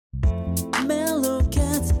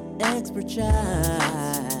Expert Chat.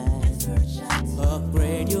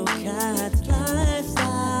 Upgrade your cat's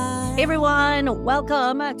lifestyle. Hey everyone,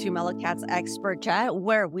 welcome to Mellow Cat's Expert Chat,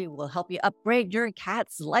 where we will help you upgrade your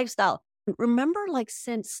cat's lifestyle. Remember,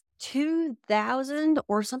 since 2000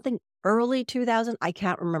 or something, early 2000, I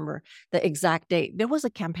can't remember the exact date, there was a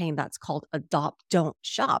campaign that's called Adopt, Don't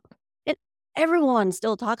Shop. And everyone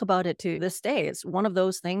still talk about it to this day. It's one of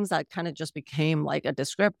those things that kind of just became like a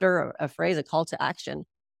descriptor, a phrase, a call to action.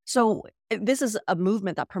 So this is a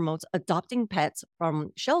movement that promotes adopting pets from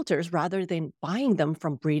shelters rather than buying them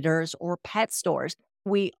from breeders or pet stores.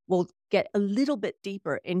 We will get a little bit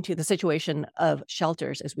deeper into the situation of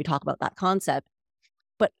shelters as we talk about that concept.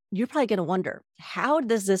 But you're probably going to wonder, how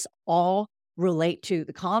does this all relate to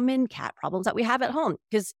the common cat problems that we have at home?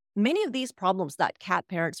 Because many of these problems that cat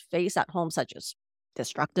parents face at home, such as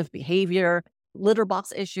destructive behavior, litter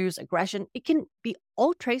box issues, aggression, it can be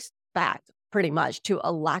all traced back pretty much to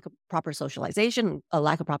a lack of proper socialization, a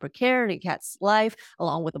lack of proper care in a cat's life,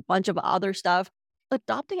 along with a bunch of other stuff.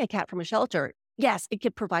 Adopting a cat from a shelter, yes, it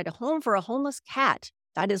could provide a home for a homeless cat.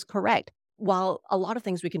 That is correct. While a lot of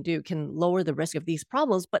things we can do can lower the risk of these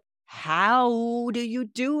problems, but how do you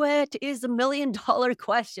do it is the million-dollar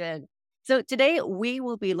question. So today we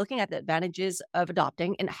will be looking at the advantages of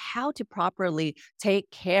adopting and how to properly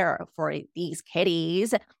take care for these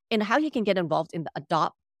kitties and how you can get involved in the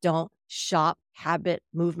Adopt, Don't Shop habit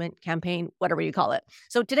movement campaign, whatever you call it.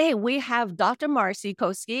 So today we have Dr. Marci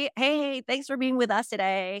Koski. Hey, thanks for being with us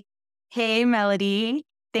today. Hey, Melody.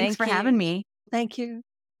 Thanks for having me. Thank you.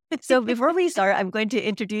 So before we start, I'm going to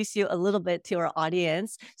introduce you a little bit to our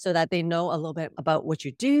audience so that they know a little bit about what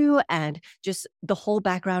you do and just the whole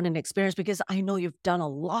background and experience, because I know you've done a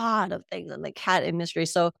lot of things in the cat industry.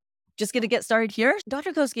 So just going to get started here.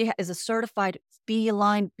 Dr. Koski is a certified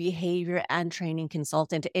feline behavior and training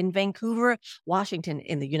consultant in Vancouver, Washington,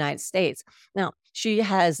 in the United States. Now, she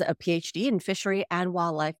has a Ph.D. in Fishery and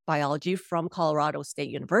Wildlife Biology from Colorado State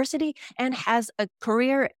University and has a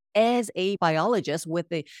career as a biologist with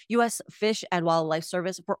the U.S. Fish and Wildlife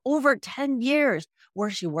Service for over 10 years, where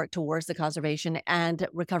she worked towards the conservation and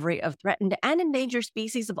recovery of threatened and endangered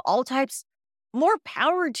species of all types. More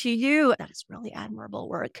power to you. That is really admirable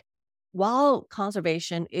work. While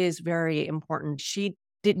conservation is very important, she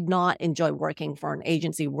did not enjoy working for an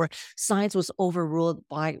agency where science was overruled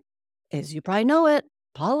by, as you probably know it,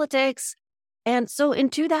 politics. And so in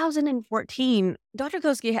 2014, Dr.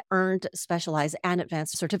 Koski earned specialized and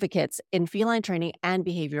advanced certificates in feline training and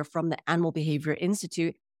behavior from the Animal Behavior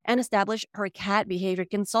Institute and established her cat behavior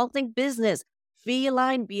consulting business,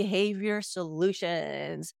 Feline Behavior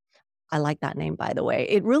Solutions. I like that name, by the way.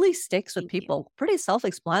 It really sticks with people. Pretty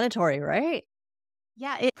self-explanatory, right?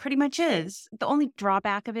 Yeah, it pretty much is. The only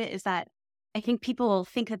drawback of it is that I think people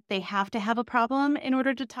think that they have to have a problem in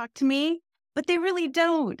order to talk to me, but they really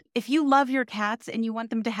don't. If you love your cats and you want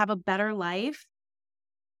them to have a better life,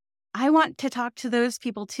 I want to talk to those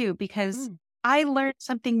people too, because I learned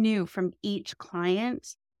something new from each client.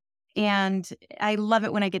 And I love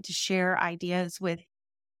it when I get to share ideas with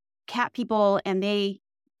cat people and they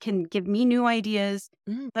can give me new ideas.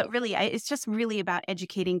 But really, it's just really about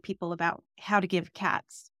educating people about how to give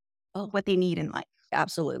cats what they need in life.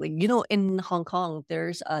 Absolutely. You know, in Hong Kong,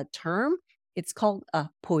 there's a term. It's called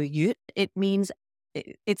poyut. It means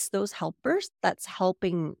it's those helpers that's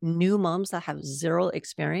helping new moms that have zero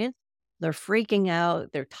experience. They're freaking out.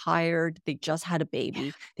 They're tired. They just had a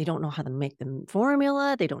baby. They don't know how to make the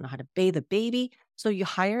formula. They don't know how to bathe the baby. So you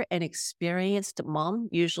hire an experienced mom,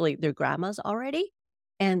 usually their grandmas already,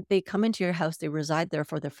 and they come into your house. They reside there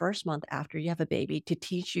for the first month after you have a baby to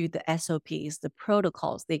teach you the SOPs, the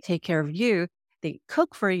protocols. They take care of you. They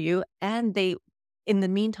cook for you. And in the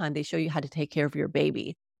meantime, they show you how to take care of your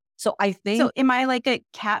baby. So I think... So am I like a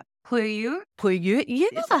cat poyut? Poyut? Yeah,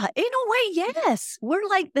 in a way, yes. We're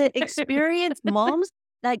like the experienced moms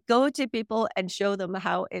that go to people and show them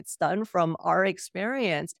how it's done from our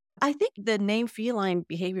experience. I think the name Feline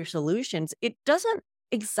Behavior Solutions, it doesn't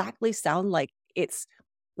exactly sound like it's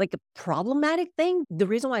like a problematic thing. The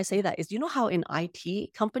reason why I say that is, you know how in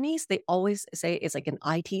IT companies, they always say it's like an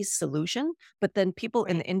IT solution, but then people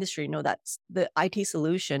in the industry know that the IT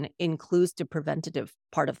solution includes the preventative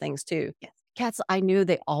part of things too. Yes. Cats, I knew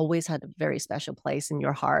they always had a very special place in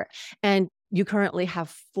your heart. And you currently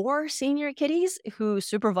have 4 senior kitties who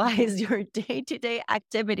supervise your day-to-day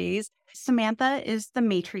activities. Samantha is the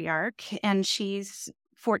matriarch, and she's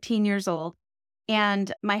 14 years old.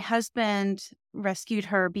 And my husband rescued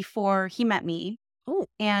her before he met me. Oh.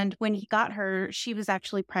 And when he got her, she was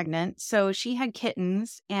actually pregnant. So she had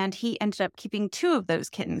kittens, and he ended up keeping 2 of those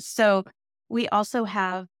kittens. So we also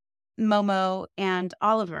have Momo and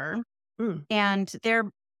Oliver. Mm. And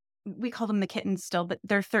we call them the kittens still, but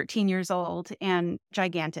they're 13 years old and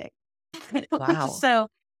gigantic. Wow. So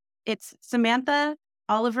it's Samantha,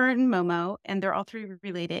 Oliver, and Momo, and they're all three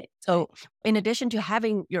related. So, in addition to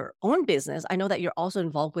having your own business, I know that you're also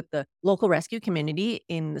involved with the local rescue community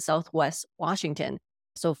in the Southwest Washington.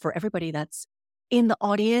 So, for everybody that's in the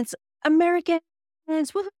audience, Americans,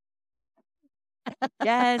 woohoo.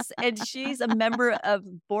 Yes, and she's a member of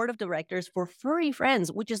board of directors for Furry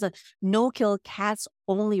Friends, which is a no-kill cats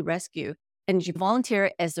only rescue. And she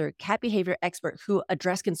volunteered as their cat behavior expert who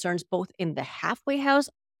address concerns both in the halfway house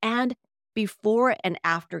and before and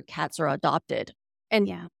after cats are adopted. And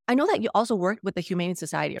Yeah. I know that you also worked with the Humane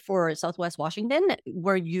Society for Southwest Washington,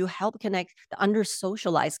 where you help connect the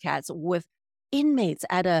under-socialized cats with inmates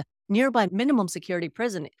at a nearby minimum security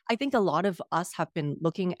prison. I think a lot of us have been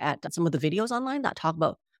looking at some of the videos online that talk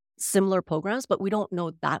about similar programs, but we don't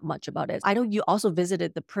know that much about it. I know you also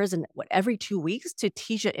visited the prison every 2 weeks to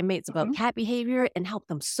teach the inmates about Mhm. cat behavior and help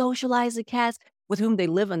them socialize the cats with whom they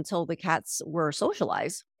live until the cats were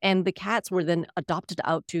socialized. And the cats were then adopted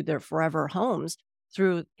out to their forever homes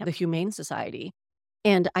through the Humane Society.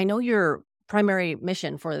 And I know your primary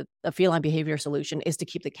mission for the Feline Behavior Solution is to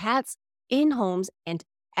keep the cats in homes and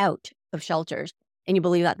out of shelters. And you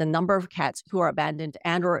believe that the number of cats who are abandoned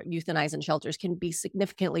and or euthanized in shelters can be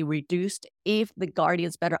significantly reduced if the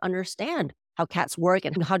guardians better understand how cats work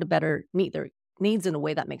and how to better meet their needs in a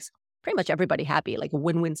way that makes pretty much everybody happy, like a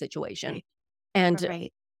win-win situation. And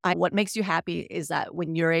Right. what makes you happy is that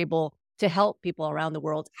when you're able to help people around the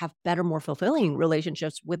world have better, more fulfilling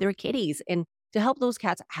relationships with their kitties and to help those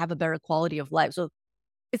cats have a better quality of life. So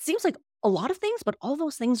it seems like a lot of things, but all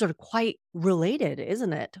those things are quite related,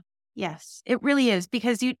 isn't it? Yes, it really is,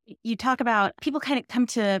 because you talk about people kind of come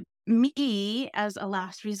to me as a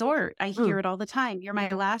last resort. I Mm, hear it all the time. You're my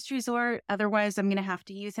last resort. Otherwise, I'm going to have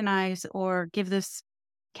to euthanize or give this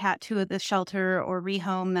cat to the shelter or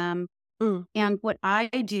rehome them. mm, And what I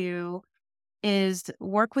do is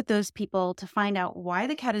work with those people to find out why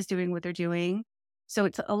the cat is doing what they're doing. So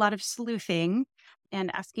it's a lot of sleuthing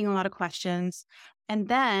and asking a lot of questions. And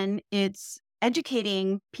then it's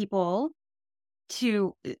educating people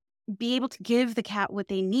to be able to give the cat what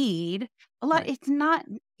they need. right. It's not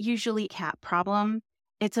usually a cat problem,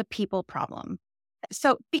 it's a people problem.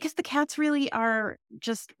 So, because the cats really are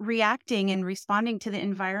just reacting and responding to the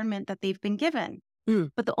environment that they've been given.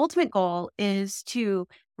 Mm, But the ultimate goal is to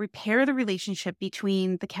repair the relationship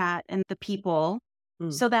between the cat and the people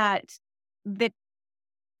mm. so that the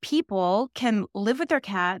people can live with their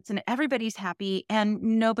cats and everybody's happy and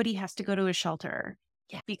nobody has to go to a shelter.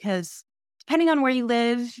 Yeah. Because depending on where you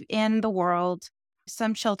live in the world,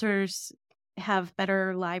 some shelters have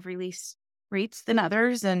better live release rates than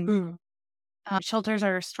others. And Mm. shelters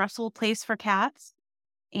are a stressful place for cats.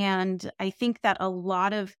 And I think that a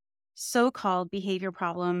lot of so called behavior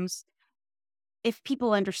problems, if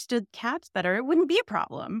people understood cats better, it wouldn't be a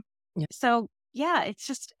problem. Yeah. So, yeah, it's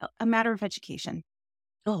just a matter of education.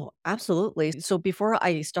 Oh, absolutely. So before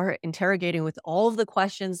I start interrogating with all of the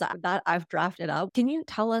questions that I've drafted out, can you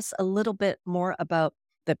tell us a little bit more about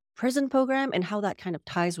the prison program and how that kind of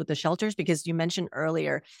ties with the shelters? Because you mentioned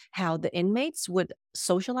earlier how the inmates would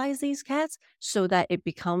socialize these cats so that it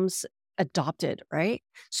becomes adopted, right?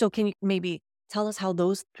 So can you maybe tell us how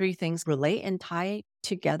those three things relate and tie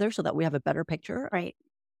together so that we have a better picture? Right.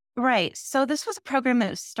 Right. So this was a program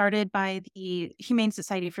that was started by the Humane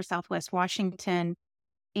Society for Southwest Washington.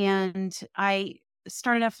 And I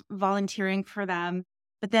started off volunteering for them,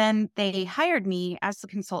 but then they hired me as the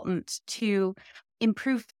consultant to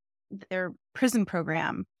improve their prison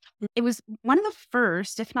program. It was one of the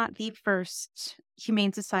first, if not the first,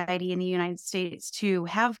 Humane Society in the United States to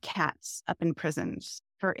have cats up in prisons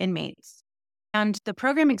for inmates. And the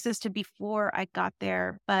program existed before I got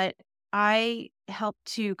there, but I helped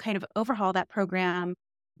to kind of overhaul that program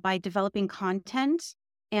by developing content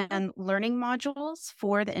and learning modules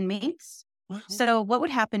for the inmates. Wow. So, what would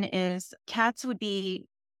happen is cats would be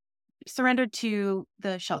surrendered to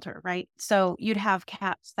the shelter, right? So, you'd have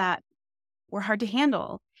cats that were hard to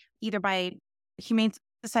handle, either by Humane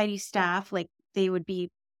Society staff, like they would be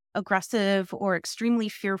aggressive or extremely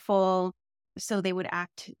fearful. So they would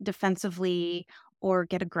act defensively or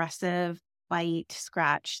get aggressive, bite,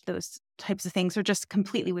 scratch, those types of things, or just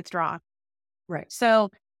completely withdraw. Right. So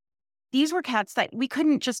these were cats that we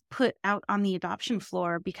couldn't just put out on the adoption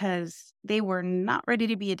floor because they were not ready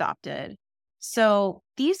to be adopted. So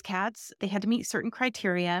these cats, they had to meet certain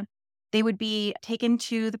criteria. They would be taken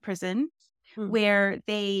to the prison Hmm. where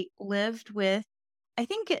they lived with I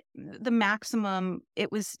think the maximum,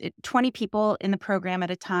 it was 20 people in the program at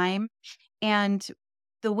a time. And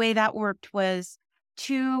the way that worked was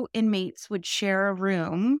 2 inmates would share a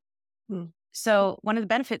room. Mm. So one of the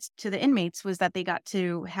benefits to the inmates was that they got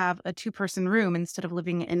to have a 2-person room instead of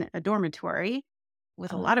living in a dormitory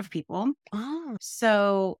with a lot of people. Oh.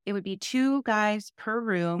 So it would be 2 guys per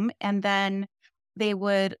room, and then they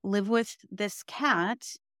would live with this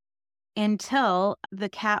cat until the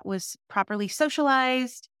cat was properly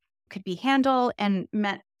socialized, could be handled, and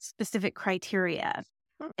met specific criteria.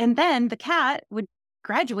 And then the cat would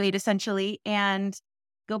graduate essentially and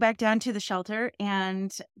go back down to the shelter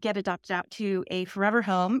and get adopted out to a forever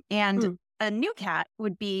home. And a new cat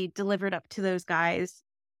would be delivered up to those guys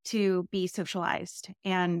to be socialized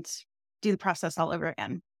and do the process all over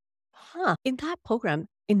again. Huh. In that program,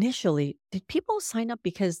 initially, did people sign up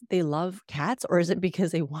because they love cats or is it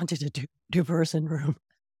because they wanted a two-person room?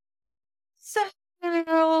 So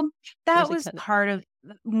Or that is it was kind of part of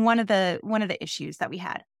one of the issues that we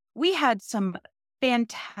had. We had some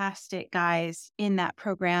fantastic guys in that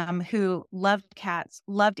program who loved cats,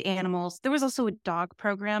 loved animals. There was also a dog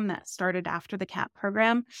program that started after the cat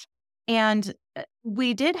program. And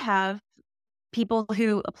we did have people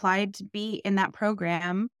who applied to be in that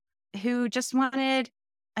program who just wanted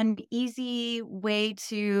an easy way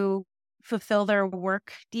to fulfill their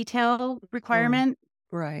work detail requirement,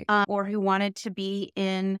 right? or who wanted to be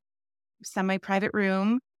in semi-private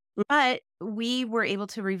room. But we were able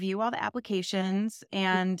to review all the applications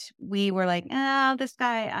and we were like, this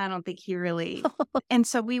guy, I don't think he really. And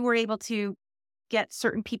so we were able to get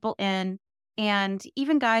certain people in, and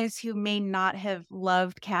even guys who may not have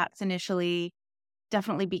loved cats initially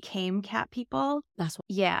definitely became cat people. That's what.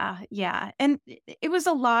 Yeah, yeah. And it was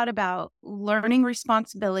a lot about learning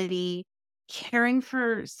responsibility, caring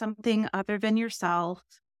for something other than yourself,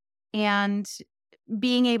 and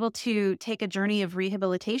being able to take a journey of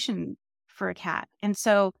rehabilitation for a cat. And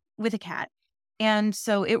so with a cat. And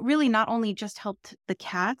so it really not only just helped the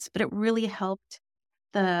cats, but it really helped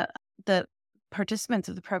the the participants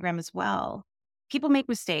of the program as well. People make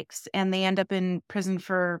mistakes and they end up in prison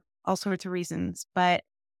for all sorts of reasons, but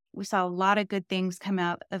we saw a lot of good things come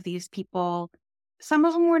out of these people. Some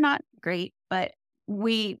of them were not great, but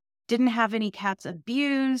we didn't have any cats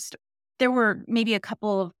abused. There were maybe a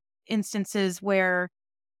couple of instances where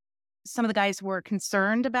some of the guys were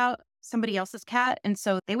concerned about somebody else's cat, and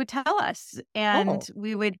so they would tell us, and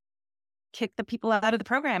we would kick the people out of the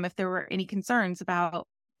program if there were any concerns about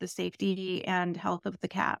the safety and health of the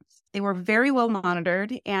cats. They were very well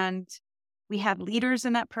monitored, and we had leaders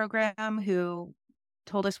in that program who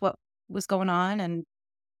told us what was going on, and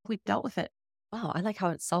we dealt with it. Wow, I like how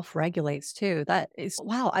it self-regulates too. That is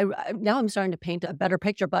wow. Now I'm starting to paint a better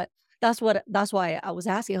picture, but that's why I was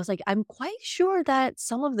asking. I was like, I'm quite sure that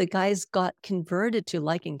some of the guys got converted to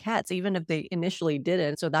liking cats, even if they initially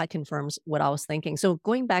didn't. So that confirms what I was thinking. So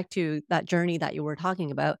going back to that journey that you were talking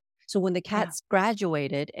about. So when the Yeah. cats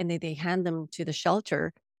graduated and they hand them to the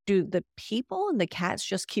shelter, do the people and the cats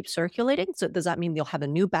just keep circulating? So does that mean they'll have a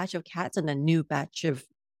new batch of cats and a new batch of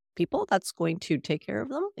people that's going to take care of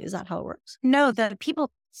them? Is that how it works? No, the people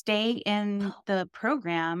stay in the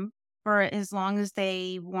program for as long as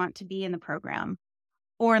they want to be in the program,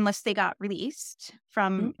 or unless they got released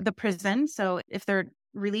from the prison. So if their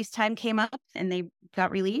release time came up and they got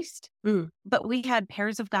released. But we had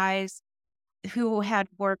pairs of guys who had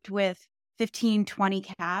worked with 15, 20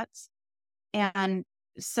 cats. And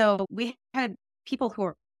so we had people who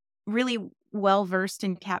were really well versed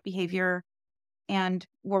in cat behavior and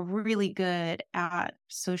were really good at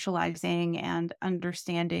socializing and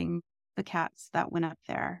understanding the cats that went up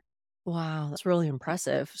there. Wow, that's really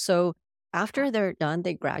impressive. So after they're done,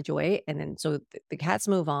 they graduate, and then so the cats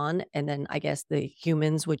move on, and then I guess the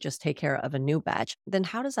humans would just take care of a new batch. Then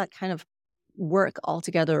how does that kind of work all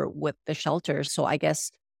together with the shelters? So I guess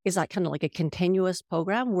is that kind of like a continuous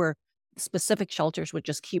program where specific shelters would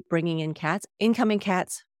just keep bringing in cats, incoming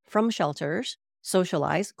cats from shelters,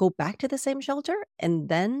 socialize, go back to the same shelter, and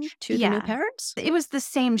then to the new Yeah, parents? it was the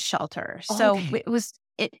same shelter. Oh, So okay.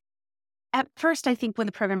 it at first, I think when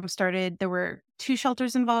the program started, there were 2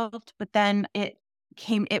 shelters involved, but then it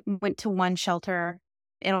went to 1 shelter.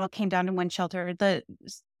 It all came down to 1 shelter. The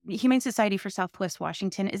Humane Society for Southwest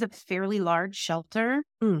Washington is a fairly large shelter,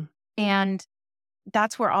 Mm. and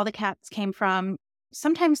that's where all the cats came from.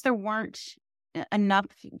 Sometimes there weren't enough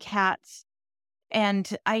cats, and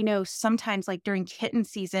I know sometimes, like during kitten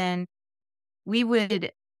season, we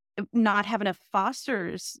would not have enough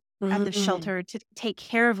fosters at the Mm. shelter to take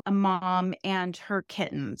care of a mom and her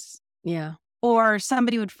kittens. Yeah. Or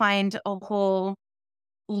somebody would find a whole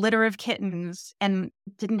litter of kittens and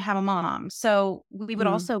didn't have a mom. So we would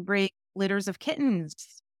also bring litters of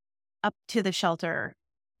kittens up to the shelter,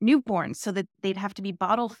 newborns, so that they'd have to be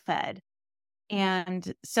bottle fed.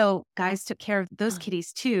 And so guys took care of those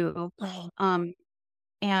kitties too.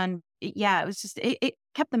 And yeah, it was just, it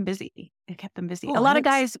kept them busy. It kept them busy. A lot of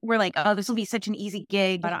guys were like, oh, this will be such an easy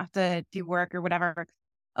gig. I don't have to do work or whatever.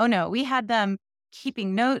 Oh no, we had them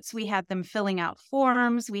keeping notes. We had them filling out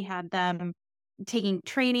forms. We had them taking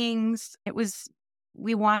trainings.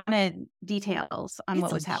 We wanted details on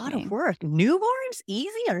what was happening. It's a lot of work. Newborns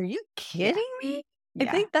easy? Are you kidding me? Yeah.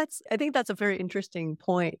 I think that's a very interesting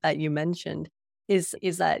point that you mentioned.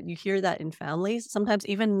 Is that you hear that in families, sometimes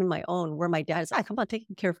even in my own, where my dad is, come on,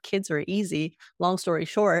 taking care of kids are easy. Long story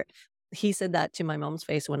short, he said that to my mom's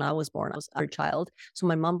face when I was born. I was her child. So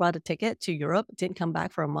my mom bought a ticket to Europe, didn't come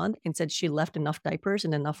back for a month, and said she left enough diapers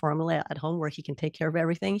and enough formula at home where he can take care of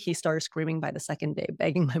everything. He started screaming by the second day,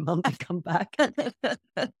 begging my mom to come back.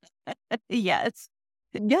 Yes.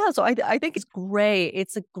 Yeah, so I think it's great.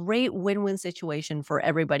 It's a great win-win situation for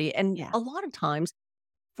everybody. And a lot of times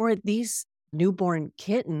for these newborn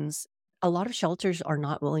kittens, a lot of shelters are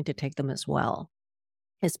not willing to take them as well,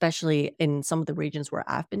 especially in some of the regions where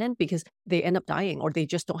I've been in, because they end up dying or they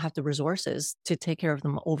just don't have the resources to take care of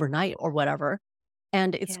them overnight or whatever.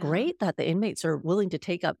 And it's great that the inmates are willing to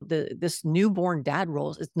take up this newborn dad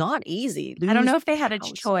roles. It's not easy. I don't know if they had a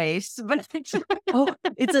choice, but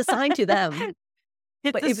it's assigned to them.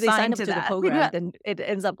 But if they sign up to the that program, then it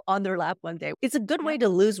ends up on their lap one day. It's a good way to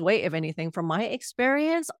lose weight, if anything. From my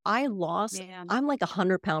experience, I'm like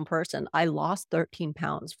 100-pound person. I lost 13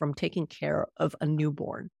 pounds from taking care of a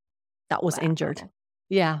newborn that was injured.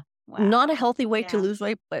 Yeah. Wow. Not a healthy way to lose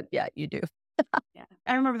weight, but yeah, you do.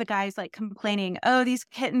 I remember the guys like complaining, oh, these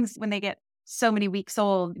kittens, when they get so many weeks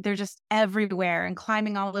old, they're just everywhere and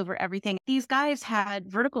climbing all over everything. These guys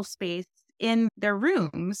had vertical space in their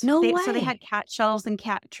rooms. So they had cat shelves and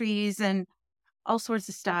cat trees and all sorts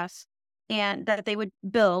of stuff, and that they would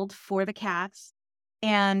build for the cats.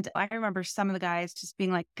 And I remember some of the guys just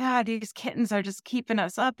being like, God, these kittens are just keeping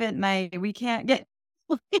us up at night. We can't get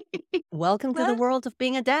Welcome to the world of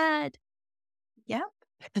being a dad. Yep.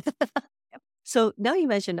 So now you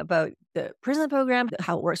mentioned about the prison program,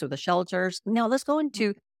 how it works with the shelters. Now let's go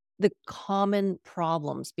into the common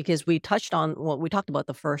problems, because we talked about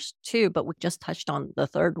the first two, but we just touched on the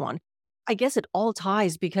third one. I guess it all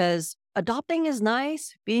ties, because adopting is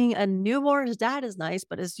nice. Being a newborn's dad is nice.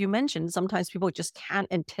 But as you mentioned, sometimes people just can't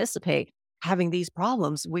anticipate having these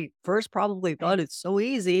problems. We first probably thought it's so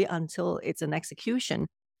easy until it's an execution.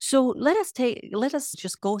 So let us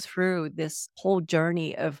just go through this whole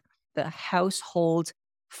journey of the household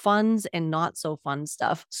funds and not so fun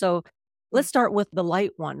stuff. So let's start with the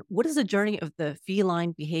light one. What is the journey of the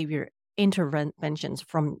feline behavior interventions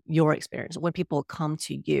from your experience? When people come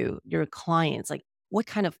to you, your clients, like what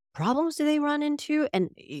kind of problems do they run into? And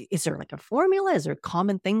is there like a formula? Is there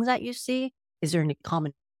common things that you see? Is there any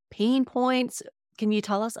common pain points? Can you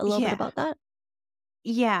tell us a little bit about that?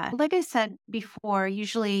 Yeah. Like I said before,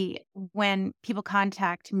 usually when people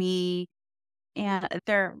contact me and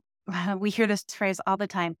we hear this phrase all the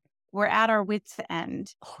time, we're at our wits'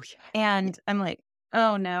 end. Oh, yeah. And I'm like,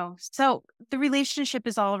 oh no. So the relationship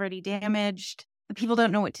is already damaged. The people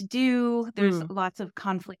don't know what to do. There's lots of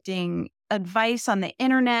conflicting advice on the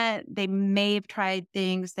internet. They may have tried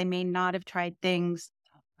things. They may not have tried things.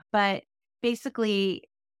 But basically,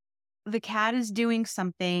 the cat is doing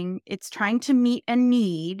something. It's trying to meet a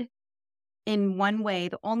need in one way,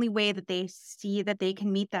 the only way that they see that they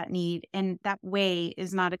can meet that need. And that way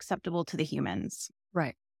is not acceptable to the humans.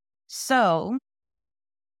 Right. So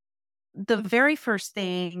the very first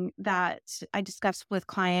thing that I discuss with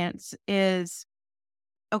clients is,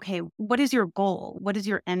 okay, what is your goal? What is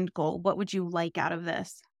your end goal? What would you like out of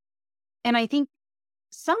this? And I think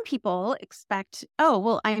some people expect, oh,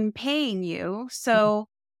 well, I'm paying you. So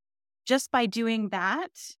just by doing that,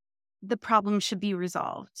 the problem should be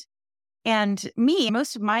resolved. And me,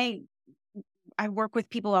 I work with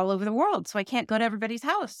people all over the world, so I can't go to everybody's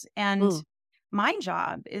house. And my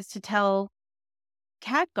job is to tell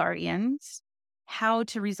cat guardians how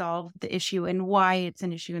to resolve the issue and why it's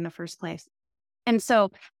an issue in the first place. And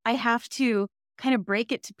so I have to kind of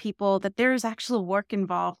break it to people that there's actual work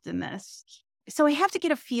involved in this. So I have to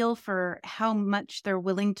get a feel for how much they're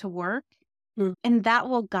willing to work. And that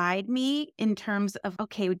will guide me in terms of,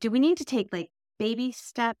 okay, do we need to take like baby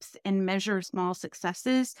steps and measure small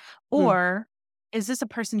successes? Or is this a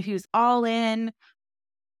person who's all in,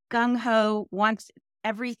 gung-ho, wants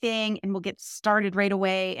everything and will get started right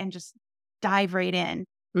away and just dive right in?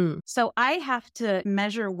 So I have to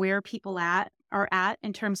measure where people at are at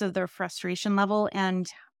in terms of their frustration level and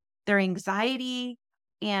their anxiety,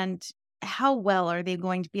 and how well are they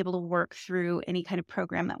going to be able to work through any kind of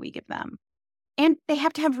program that we give them. And they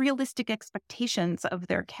have to have realistic expectations of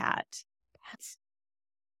their cat.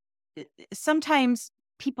 Sometimes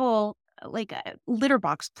people, like a litter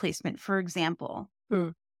box placement, for example.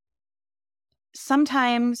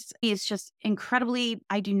 Sometimes it's just incredibly,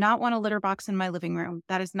 I do not want a litter box in my living room.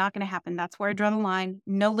 That is not going to happen. That's where I draw the line.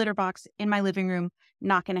 No litter box in my living room.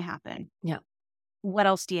 Not going to happen. Yeah. What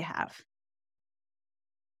else do you have?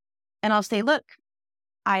 And I'll say, look,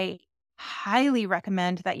 I highly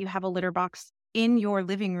recommend that you have a litter box in your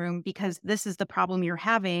living room because this is the problem you're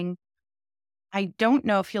having. I don't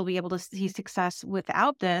know if you'll be able to see success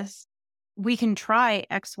without this. We can try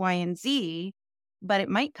X, Y, and Z, but it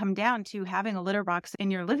might come down to having a litter box in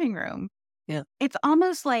your living room. Yeah. It's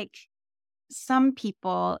almost like some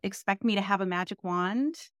people expect me to have a magic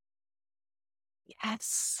wand.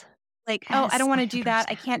 Yes. Like, oh, I don't want to do that.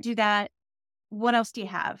 I understand. can't do that. What else do you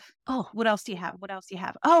have? Oh, What else do you have? What else do you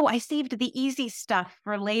have? Oh, I saved the easy stuff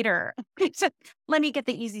for later. So let me get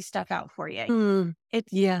the easy stuff out for you.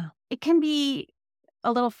 It can be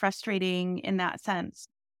a little frustrating in that sense,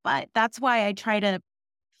 but that's why I try to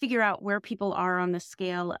figure out where people are on the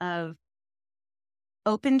scale of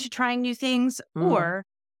open to trying new things or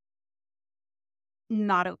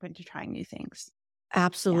not open to trying new things.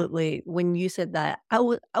 Absolutely. Yeah. When you said that, I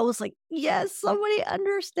was like, yes, somebody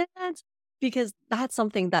understands, because that's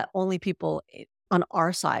something that only people on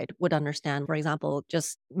our side would understand. For example,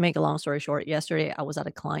 just make a long story short, yesterday I was at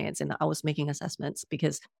a client's and I was making assessments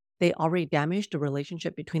because they already damaged the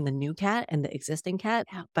relationship between the new cat and the existing cat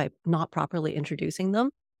by not properly introducing them.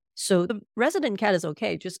 So the resident cat is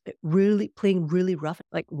okay, just really playing really rough,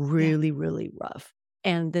 like really, really rough.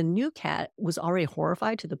 And the new cat was already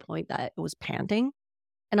horrified to the point that it was panting.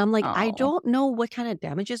 And I'm like, I don't know what kind of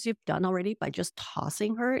damages you've done already by just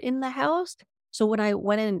tossing her in the house. So when I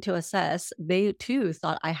went in to assess, they too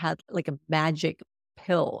thought I had like a magic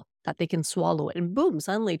pill that they can swallow it. And boom,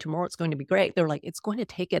 suddenly tomorrow it's going to be great. They're like, it's going to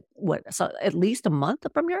take it, at least a month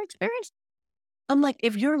from your experience? I'm like,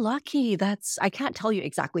 if you're lucky, I can't tell you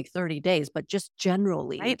exactly 30 days, but just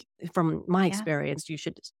generally, from my experience, you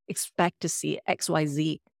should expect to see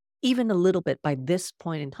XYZ even a little bit by this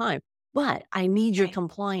point in time. But I need your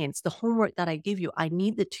compliance, the homework that I give you. I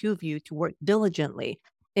need the two of you to work diligently.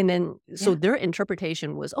 And then, so their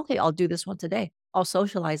interpretation was, okay, I'll do this once a day. I'll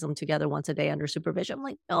socialize them together once a day under supervision. I'm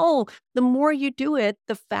like, no, the more you do it,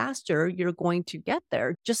 the faster you're going to get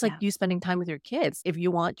there. Just like you spending time with your kids. If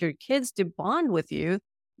you want your kids to bond with you,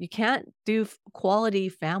 you can't do quality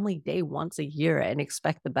family day once a year and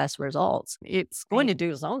expect the best results. It's going to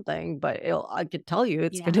do something, but I could tell you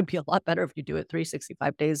it's going to be a lot better if you do it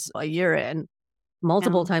 365 days a year and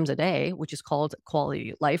multiple times a day, which is called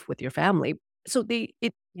quality life with your family. So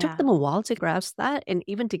it took them a while to grasp that, and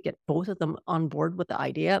even to get both of them on board with the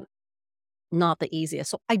idea, not the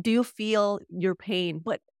easiest. So I do feel your pain,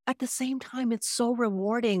 but at the same time, it's so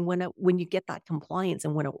rewarding when you get that compliance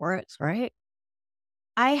and when it works, right?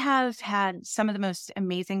 I have had some of the most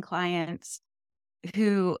amazing clients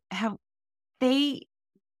who they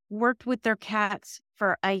worked with their cats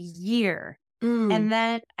for a year. And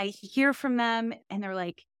then I hear from them and they're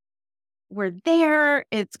like, we're there,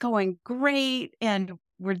 it's going great, and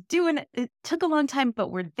we're doing it. It took a long time, but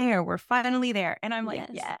we're there. We're finally there. And I'm like,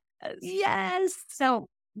 yes. So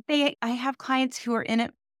I have clients who are in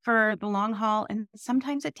it for the long haul, and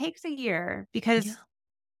sometimes it takes a year because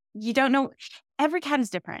you don't know. Every cat is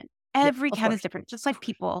different. Every cat is different, just like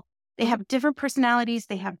people. They have different personalities.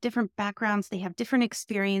 They have different backgrounds. They have different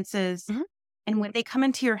experiences. And when they come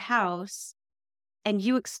into your house and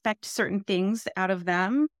you expect certain things out of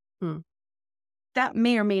them, that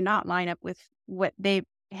may or may not line up with what they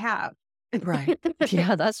have. Right.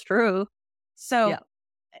 Yeah, that's true. So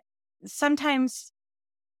sometimes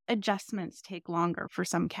adjustments take longer for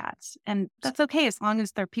some cats, and that's okay as long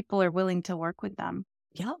as their people are willing to work with them.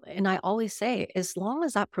 Yeah. And I always say, as long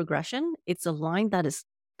as that progression, it's a line that is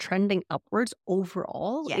trending upwards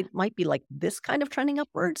overall. It might be like this kind of trending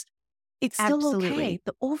upwards. It's still okay.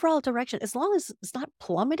 The overall direction, as long as it's not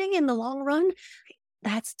plummeting in the long run,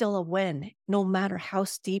 that's still a win, no matter how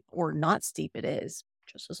steep or not steep it is,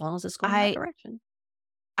 just as long as it's going that direction.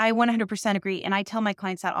 I 100% agree. And I tell my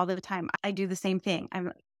clients that all the time. I do the same thing.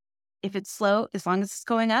 If it's slow, as long as it's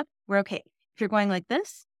going up, we're okay. If you're going like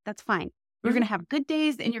this, that's fine. You're going to have good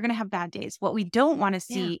days and you're going to have bad days. What we don't want to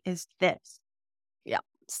see is this. Yeah.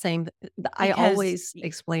 Same. I always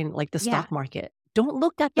explain like the stock market. Don't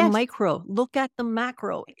look at the micro, look at the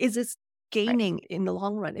macro. Is it gaining in the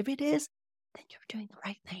long run? If it is, then you're doing the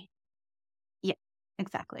right thing.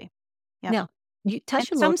 Exactly. Yeah. Now, you And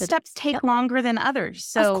touched a little some bit. steps take Yep, longer than others.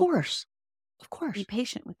 of So course. Of be course.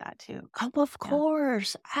 patient with that too. Of Yeah.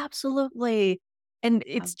 course. Absolutely. And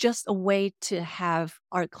it's Um, just a way to have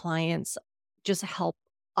our clients just help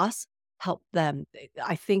us help them.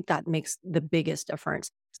 I think that makes the biggest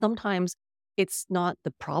difference. Sometimes it's not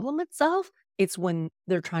the problem itself, it's when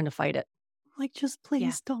they're trying to fight it. Like, just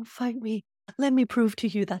yeah. please don't fight me. Let me prove to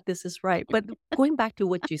you that this is right. But going back to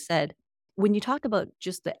what you said, when you talk about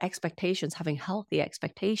just the expectations, having healthy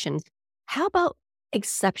expectations, how about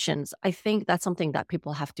exceptions? I think that's something that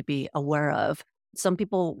people have to be aware of. Some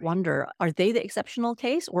people wonder, are they the exceptional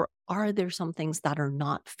case, or are there some things that are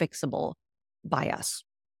not fixable by us?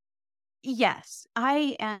 Yes,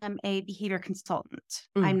 I am a behavior consultant.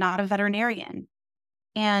 Mm, I'm not a veterinarian.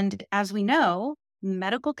 And as we know,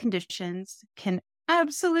 medical conditions can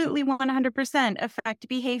absolutely 100% affect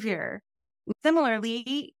behavior.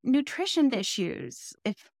 Similarly, nutrition issues.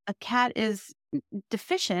 If a cat is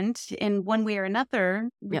deficient in one way or another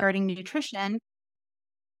yeah. regarding nutrition,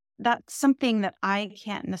 that's something that I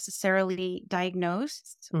can't necessarily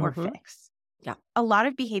diagnose or Hmm. fix. Yeah. A lot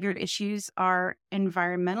of behavior issues are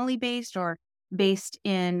environmentally based or based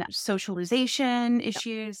in socialization Yeah.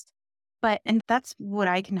 issues, and that's what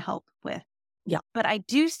I can help with. Yeah. But I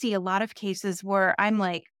do see a lot of cases where I'm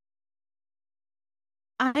like,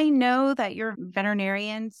 I know that your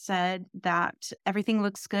veterinarian said that everything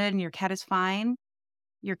looks good and your cat is fine.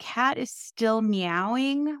 Your cat is still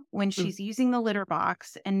meowing when Mm, she's using the litter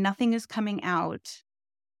box and nothing is coming out.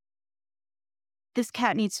 This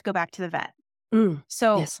cat needs to go back to the vet. mm.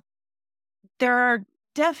 So Yes. there are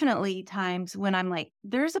definitely times when I'm like,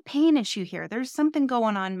 there's a pain issue here. There's something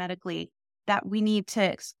going on medically that we need to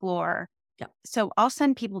explore. Yeah. So I'll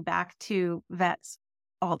send people back to vets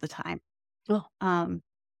all the time. Oh, Um,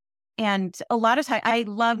 and a lot of time, I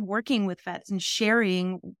love working with vets and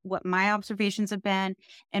sharing what my observations have been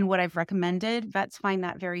and what I've recommended. Vets find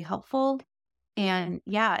that very helpful. And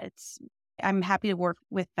yeah, I'm happy to work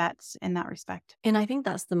with vets in that respect. and I think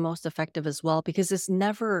that's the most effective as well, because it's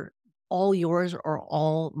never all yours or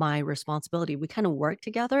all my responsibility. We kind of work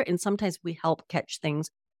together, and sometimes we help catch things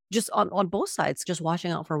just on both sides, just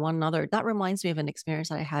watching out for one another. That reminds me of an experience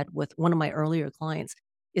that I had with one of my earlier clients.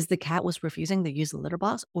 Is the cat was refusing to use the litter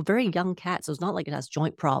box? Well, very young cat, so it's not like it has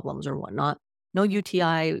joint problems or whatnot. No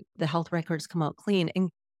UTI. The health records come out clean. And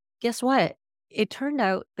guess what? It turned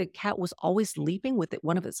out the cat was always leaping with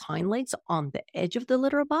one of its hind legs on the edge of the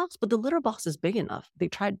litter box, but the litter box is big enough. They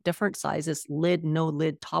tried different sizes: lid, no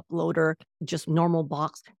lid, top loader, just normal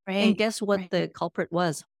box. And Right. guess what Right. the culprit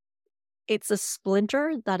was? It's a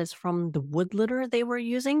splinter that is from the wood litter they were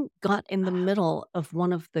using, got in the middle of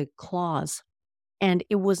one of the claws, and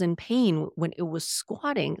it was in pain when it was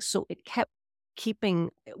squatting. So it kept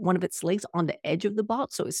keeping one of its legs on the edge of the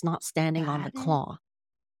box so it's not standing on the Got it. claw.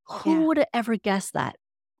 Who Yeah. would have ever guessed that?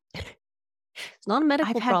 It's not a I've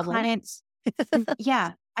medical had problem. clients.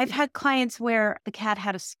 Yeah. I've had clients where the cat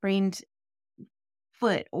had a sprained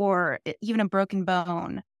foot or even a broken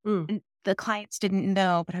bone. Mm, And the clients didn't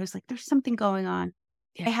know, but I was like, there's something going on.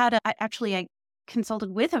 yeah. I consulted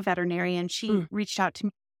with a veterinarian. She Mm, reached out to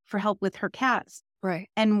me for help with her cats. right.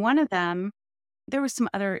 And one of them, there was some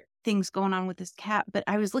other things going on with this cat, but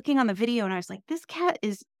I was looking on the video and I was like, this cat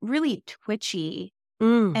is really twitchy.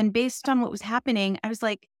 Mm, And based on what was happening, I was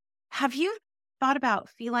like, have you thought about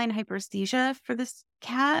feline hyperesthesia for this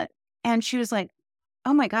cat? And she was like,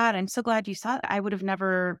 oh my God, I'm so glad you saw that. I would have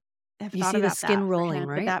never have you thought see the about skin that for rolling, him, but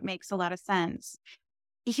right? that makes a lot of sense.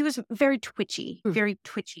 He was Mm. very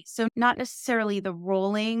twitchy. So not necessarily the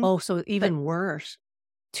rolling, Oh, so but even worse.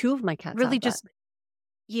 Two of my cats really have that. just,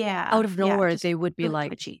 yeah, Out of yeah, nowhere, just they would be really like,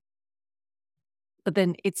 twitchy. but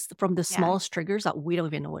then it's from the Yeah, smallest triggers that we don't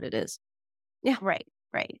even know what it is. Yeah. right,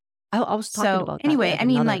 right. I was talking So about that anyway, at I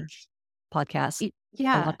mean, like, another podcast.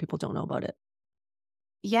 A lot yeah, of people don't know about it.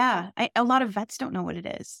 yeah. A lot of vets don't know what it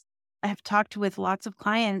is. I have talked with lots of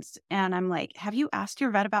clients and I'm like, have you asked your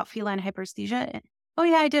vet about feline hyperesthesia? And, oh,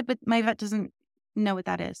 yeah, I did, but my vet doesn't know what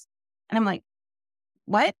that is. And I'm like,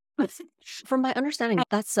 what? From my understanding,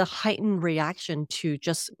 that's a heightened reaction to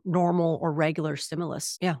just normal or regular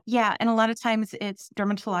stimulus. Yeah. Yeah. And a lot of times it's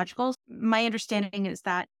dermatological. My understanding is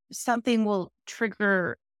that something will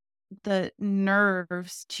trigger the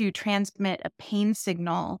nerves to transmit a pain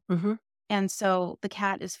signal. Mm-hmm. And so the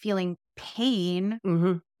cat is feeling pain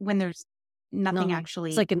Mm-hmm. when there's nothing Nothing. It's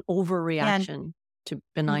actually. like an And overreaction to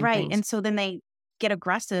benign right. things. And so then they get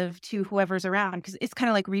aggressive to whoever's around because it's kind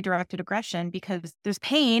of like redirected aggression because there's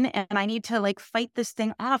pain and I need to like fight this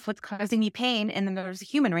thing off. What's causing me pain? And then there's a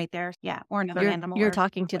human right there. Yeah. Or another animal You're or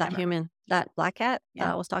talking to that whatever. human, that black cat that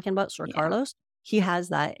Yeah. I was talking about, Sir Yeah. Carlos. he has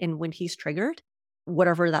that. And when he's triggered,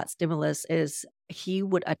 whatever that stimulus is, he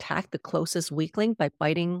would attack the closest weakling by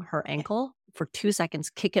biting her ankle for 2 seconds,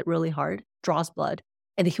 kick it really hard, draws blood,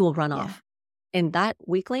 and then he will run Yeah. off. And that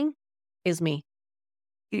weakling is me.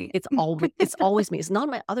 Yeah. It's always me. It's not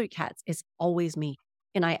my other cats. It's always me.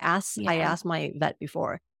 And I Yeah. asked my vet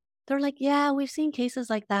before. They're like, yeah, we've seen cases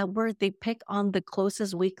like that where they pick on the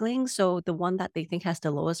closest weakling. So the one that they think has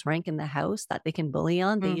the lowest rank in the house that they can bully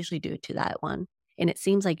on, they Mm, usually do it to that one. And it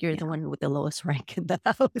seems like you're the yeah. one with the lowest rank in the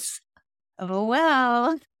house. Oh,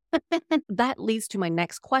 well. That leads to my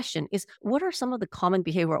next question is what are some of the common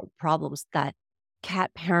behavioral problems that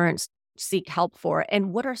cat parents seek help for?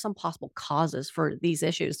 And what are some possible causes for these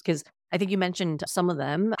issues? Because I think you mentioned some of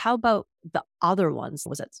them. How about the other ones?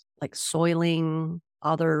 Was it like soiling,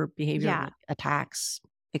 other behavior Yeah. like attacks,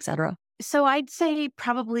 etc.? So I'd say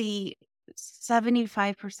probably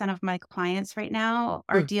 75% of my clients right now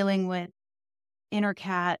are Mm. dealing with inner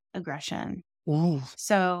cat aggression. Ooh.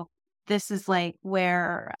 So this is like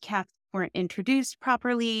where cats weren't introduced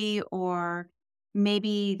properly, or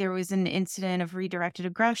maybe there was an incident of redirected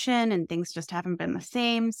aggression and things just haven't been the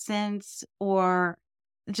same since, or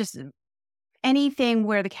just anything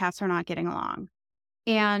where the cats are not getting along.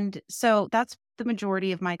 And so that's the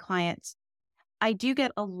majority of my clients. I do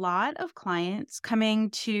get a lot of clients coming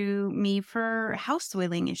to me for house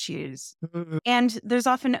soiling issues, Mm. and there's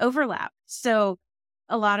often overlap. So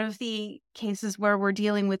a lot of the cases where we're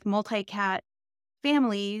dealing with multi-cat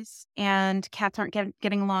families and cats aren't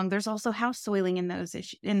getting along, there's also house soiling in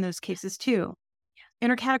those cases too.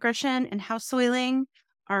 Inter-cat aggression and house soiling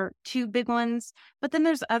are two big ones. But then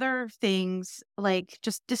there's other things like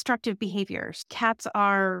just destructive behaviors. Cats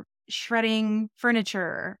are shredding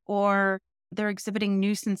furniture, or they're exhibiting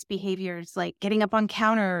nuisance behaviors like getting up on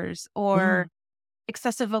counters, or Mm.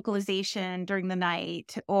 excessive vocalization during the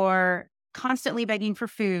night, or constantly begging for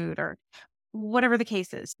food, or whatever the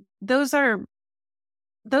case is. Those are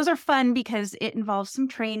fun because it involves some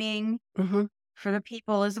training Mhm. for the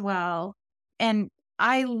people as well. And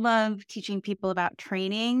I love teaching people about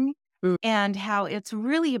training Mm. and how it's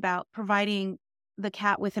really about providing the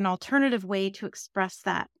cat with an alternative way to express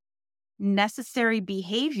that necessary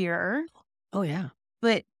behavior, Oh, yeah.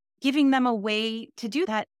 but giving them a way to do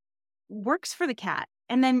that works for the cat.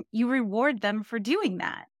 And then you reward them for doing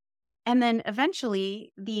that. And then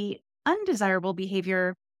eventually the undesirable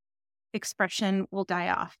behavior expression will die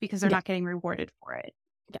off because they're Yeah. not getting rewarded for it.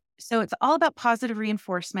 Yeah. So it's all about positive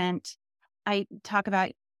reinforcement. I talk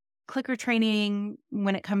about clicker training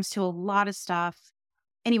when it comes to a lot of stuff.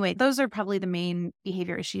 Anyway, those are probably the main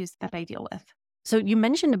behavior issues that I deal with. So you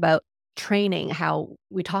mentioned about training, how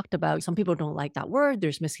we talked about some people don't like that word.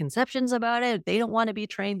 There's misconceptions about it. They don't want to be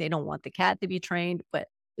trained. They don't want the cat to be trained. But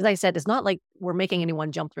as I said, it's not like we're making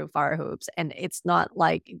anyone jump through fire hoops. And it's not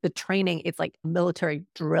like the training, it's like military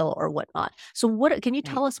drill or whatnot. So what can you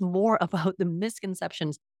Right. tell us more about the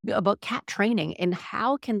misconceptions about cat training and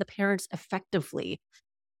how can the parents effectively,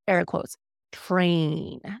 air quotes,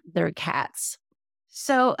 train their cats?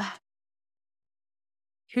 So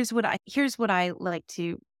here's what I like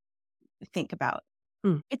to think about.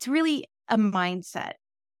 Mm. It's really a mindset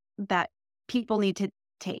that people need to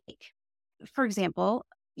take. For example,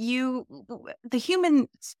 the human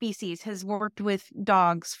species has worked with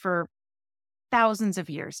dogs for thousands of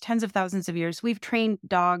years, tens of thousands of years. We've trained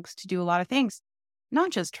dogs to do a lot of things,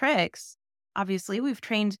 not just tricks. Obviously, we've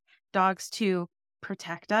trained dogs to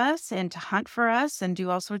protect us and to hunt for us and do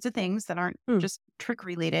all sorts of things that aren't Mm. just trick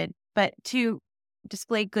related, but to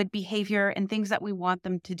display good behavior and things that we want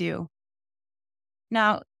them to do.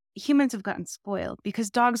 Now, humans have gotten spoiled because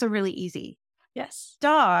dogs are really easy. Yes.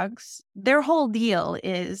 Dogs, their whole deal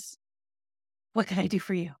is, what can I do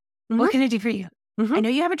for you? Mhm. What can I do for you? Mhm. I know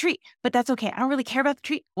you have a treat, but that's okay. I don't really care about the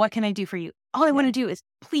treat. What can I do for you? All I want to do is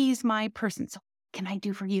please my person. So, what can I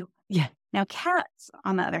do for you? Yeah. Now, cats,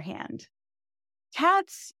 on the other hand,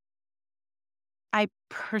 cats, I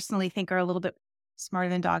personally think are a little bit smarter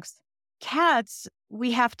than dogs. Cats,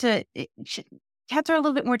 cats are a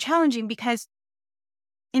little bit more challenging because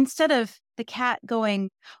instead of the cat going,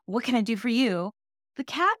 what can I do for you? The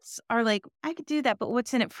cats are like, I could do that, but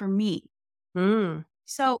what's in it for me? Mm.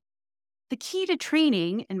 So the key to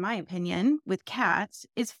training, in my opinion, with cats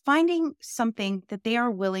is finding something that they are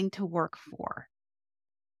willing to work for.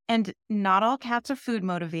 And not all cats are food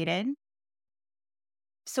motivated.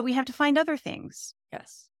 So we have to find other things.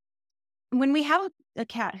 Yes. When we have a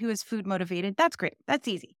cat who is food motivated, that's great. That's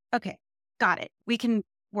easy. Okay, got it. We can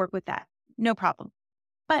work with that. No problem.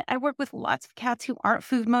 But I work with lots of cats who aren't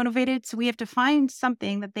food motivated. So we have to find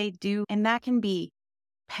something that they do. And that can be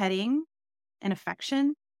petting and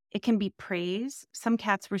affection. it can be praise. Some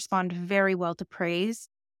cats respond very well to praise.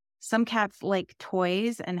 Some cats like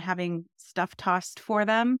toys and having stuff tossed for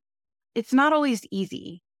them. It's not always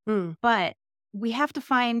easy, but we have to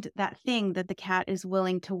find that thing that the cat is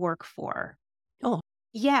willing to work for. Oh.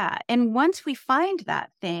 Yeah. And once we find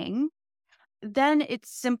that thing, then it's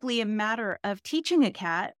simply a matter of teaching a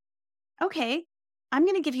cat, okay, I'm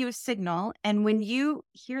going to give you a signal. And when you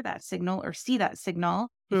hear that signal or see that signal,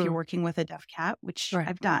 if you're working with a deaf cat, which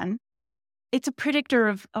I've done, it's a predictor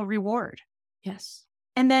of a reward. Yes.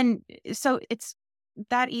 And then, so it's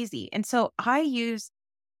that easy. And so I use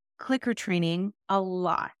clicker training a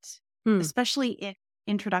lot, especially in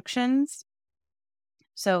introductions.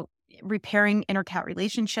 So repairing inter-cat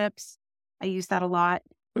relationships, I use that a lot.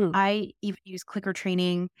 I even use clicker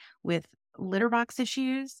training with litter box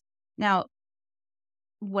issues. Now,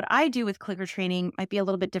 what I do with clicker training might be a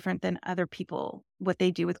little bit different than other people, what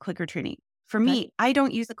they do with clicker training. For me, I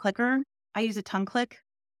don't use a clicker. I use a tongue click.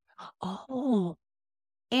 Oh.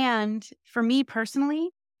 And for me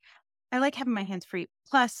personally, I like having my hands free.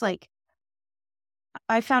 Plus, like,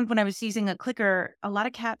 I found when I was using a clicker, a lot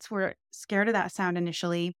of cats were scared of that sound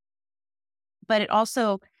initially, but it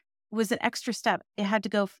also was an extra step. It had to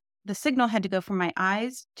go, the signal had to go from my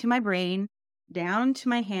eyes to my brain, down to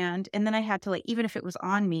my hand. And then I had to, like, even if it was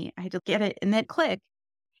on me, I had to get it and then click.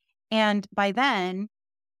 And by then,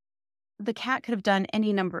 the cat could have done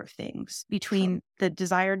any number of things between the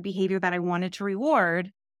desired behavior that I wanted to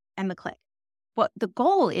reward and the click. What the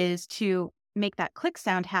goal is to make that click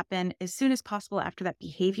sound happen as soon as possible after that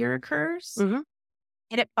behavior occurs.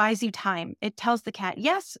 And it buys you time. It tells the cat,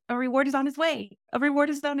 yes, a reward is on its way. A reward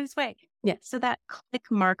is on its way. Yeah. So that click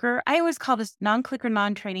marker, I always call this non-clicker,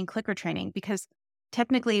 non-training, clicker training, because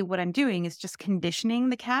technically what I'm doing is just conditioning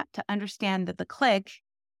the cat to understand that the click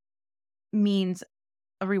means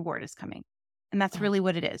a reward is coming. And that's really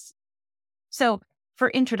what it is. So for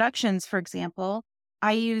introductions, for example,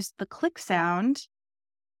 I use the click sound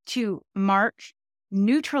to mark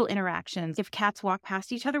neutral interactions. If cats walk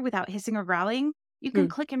past each other without hissing or growling, you can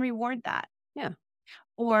click and reward that. Yeah.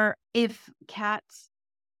 Or if cats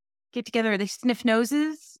get together, they sniff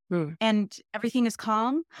noses and everything is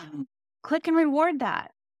calm, click and reward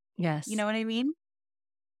that. Yes. You know what I mean?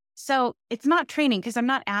 So it's not training because I'm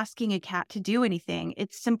not asking a cat to do anything.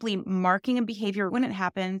 It's simply marking a behavior when it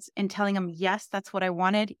happens and telling them, yes, that's what I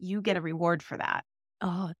wanted. You get a reward for that.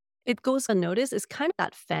 Oh, it goes unnoticed. It's kind of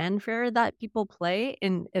that fanfare that people play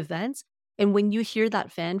in events. And when you hear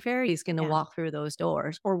that fanfare, he's going to walk through those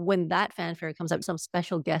doors. Or when that fanfare comes up, some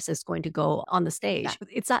special guest is going to go on the stage. Yeah.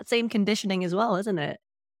 It's that same conditioning as well, isn't it?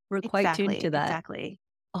 We're quite tuned to that. Exactly.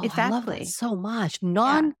 Oh, I love that so much.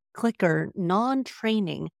 Non-clicker,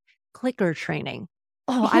 non-training, clicker training.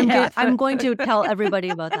 Oh, I'm going to tell everybody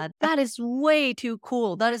about that. That is way too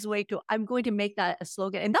cool. That is way too, I'm going to make that a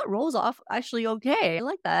slogan. And that rolls off actually okay. I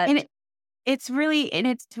like that. And it's really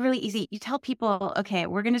easy. You tell people, okay,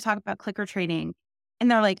 we're going to talk about clicker training. And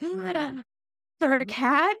they're like, third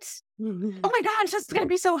cat? Oh my gosh, this is going to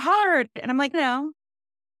be so hard. And I'm like, no.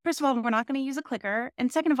 First of all, we're not going to use a clicker.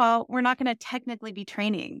 And second of all, we're not going to technically be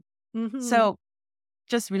training. So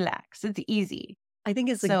just relax. It's easy. I think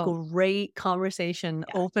it's a great conversation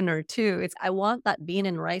opener too. It's, I want that bean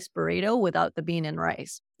and rice burrito without the bean and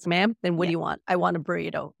rice. So, ma'am, then what do you want? I want a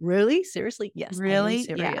burrito. Really? Seriously? Yes. Really?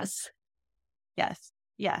 Serious.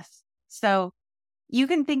 Yes. So you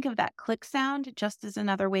can think of that click sound just as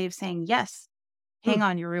another way of saying, yes, hang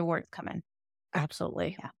on, your reward's coming.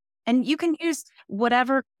 Absolutely. Yeah. And you can use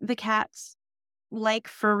whatever the cats like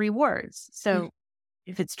for rewards. So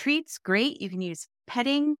if it's treats, great. You can use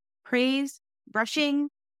petting, praise, brushing.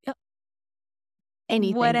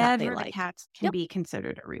 Anything whatever that they like. The cats can be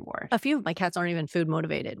considered a reward. A few of my cats aren't even food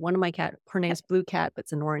motivated. One of my cat, her name's Blue Cat, but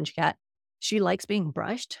it's an orange cat. She likes being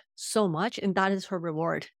brushed so much, and that is her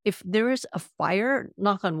reward. If there is a fire,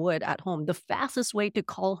 knock on wood, at home, the fastest way to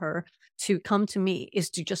call her to come to me is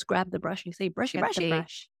to just grab the brush and say, brushy, brushy.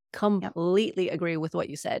 Completely agree with what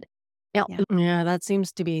you said. Now, that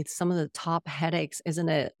seems to be some of the top headaches, isn't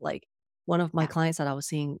it? Like one of my clients that I was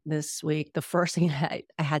seeing this week, the first thing I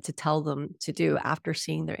had to tell them to do after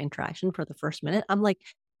seeing their interaction for the first minute, I'm like,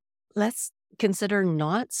 let's consider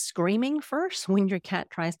not screaming first when your cat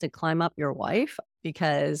tries to climb up your wife,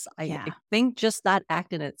 because I think just that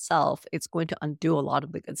act in itself, it's going to undo a lot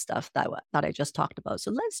of the good stuff that I just talked about.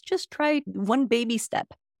 So let's just try one baby step.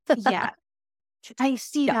 I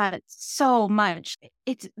see that so much.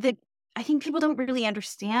 I think people don't really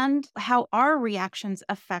understand how our reactions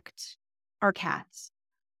affect our cats.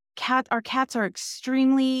 Our cats are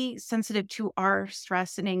extremely sensitive to our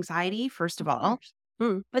stress and anxiety, first of all.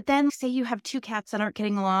 Mm. But then say you have two cats that aren't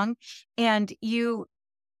getting along and you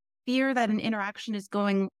fear that an interaction is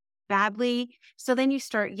going badly. So then you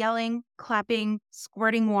start yelling, clapping,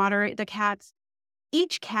 squirting water at the cats.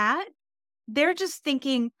 Each cat, they're just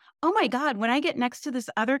thinking, oh my God, when I get next to this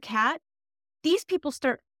other cat, these people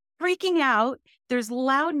start freaking out. There's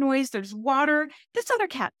loud noise, there's water. This other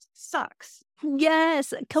cat sucks. Yes,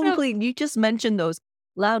 So, complete. You just mentioned those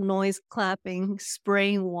loud noise, clapping,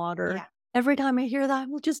 spraying water. yeah. Every time I hear that,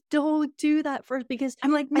 well, just don't do that first because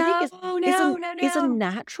I'm like, I think no, it's a no.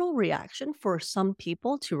 natural reaction for some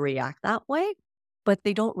people to react that way, but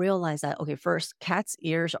they don't realize that, okay, first, cats'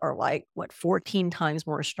 ears are like, what, 14 times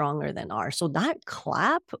more stronger than ours. So that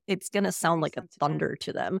clap, it's going to sound Very like a sensitive. thunder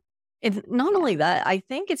to them. It's not Yeah. only that, I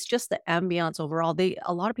think it's just the ambiance overall.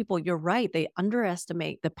 A lot of people, you're right, they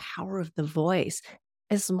underestimate the power of the voice.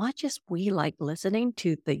 As much as we like listening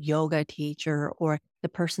to the yoga teacher or the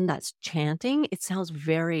person that's chanting, it sounds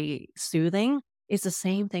very soothing. It's the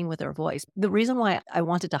same thing with their voice. The reason why I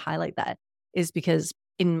wanted to highlight that is because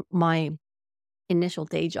in my initial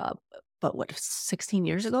day job, but what, 16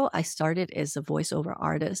 years ago, I started as a voiceover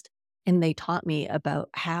artist. And they taught me about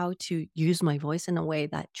how to use my voice in a way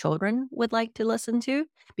that children would like to listen to,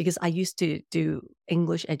 because I used to do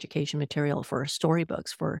English education material for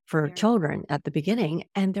storybooks for Very children at the beginning.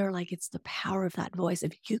 And they're like, it's the power of that voice.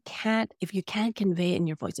 If you can't convey it in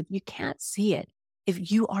your voice, if you can't see it,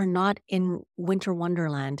 if you are not in winter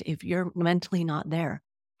wonderland, if you're mentally not there,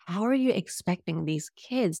 how are you expecting these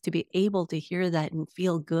kids to be able to hear that and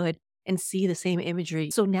feel good and see the same imagery?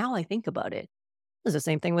 So now I think about it. It's the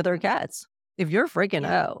same thing with our cats. If you're freaking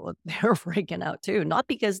Yeah. out, well, they're freaking out too. Not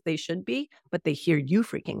because they should be, but they hear you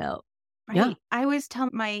freaking out. Yeah. Right. I always tell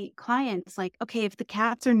my clients, like, okay, if the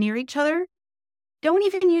cats are near each other, don't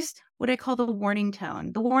even use what I call the warning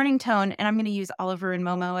tone. The warning tone, and I'm going to use Oliver and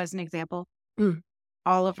Momo as an example. Mm.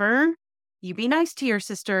 Oliver, you be nice to your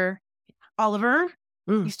sister. Oliver,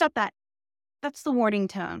 you Mm. stop that. That's the warning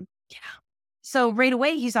tone. Yeah. So right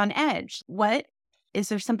away, he's on edge. What? Is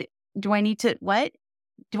there something? Do I need to, what?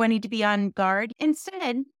 Do I need to be on guard?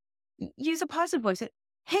 Instead, use a positive voice.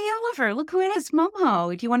 Hey, Oliver, look who it is,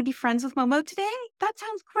 Momo. Do you want to be friends with Momo today? That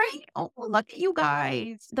sounds great. Oh, look at you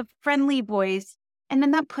guys. The friendly voice. And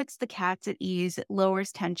then that puts the cats at ease. It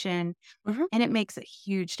lowers tension. Mhm. And it makes a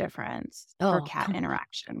huge difference for Oh, cat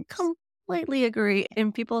interaction. completely agree.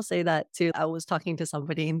 And people say that too. I was talking to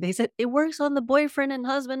somebody and they said it works on the boyfriend and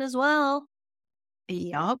husband as well.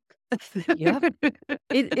 Yup. Yep.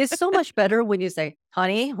 It is so much better when you say,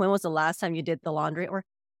 honey, when was the last time you did the laundry? Or,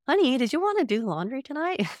 honey, did you want to do laundry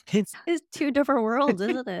tonight? It's two different worlds,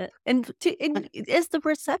 isn't it? And it's the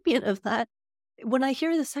recipient of that. When I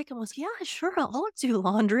hear the second one, yeah, sure, I'll do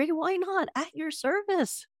laundry. Why not? At your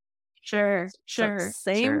service. Sure, So sure,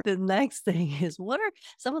 same. sure. The next thing is, what are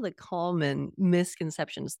some of the common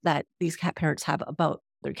misconceptions that these cat parents have about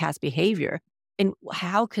their cat's behavior? And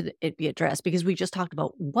how could it be addressed? Because we just talked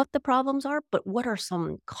about what the problems are, but what are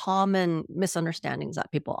some common misunderstandings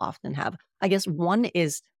that people often have? I guess one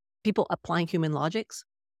is people applying human logics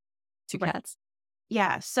to Right. cats.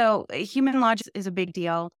 Yeah. So human logic is a big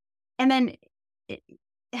deal. And then it,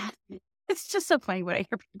 it's just so funny what I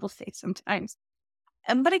hear people say sometimes.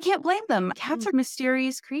 But I can't blame them. Cats are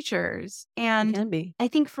mysterious creatures. It And can be. I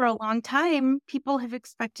think for a long time, people have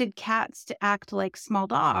expected cats to act like small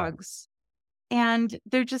dogs. And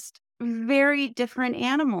they're just very different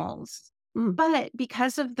animals. Mm. But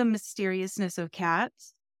because of the mysteriousness of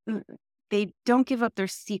cats, they don't give up their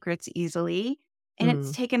secrets easily. And it's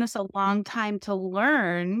Mm. taken us a long time to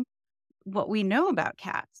learn what we know about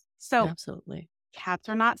cats. So Absolutely. cats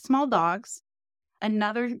are not small dogs.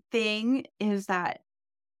 Another thing is that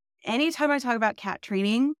anytime I talk about cat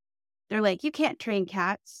training, they're like, you can't train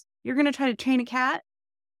cats. You're going to try to train a cat?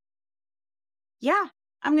 Yeah,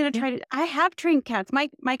 I'm going to Yeah. try to. I have trained cats.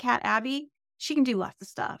 My cat, Abby, she can do lots of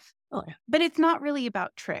stuff. Oh, yeah. But it's not really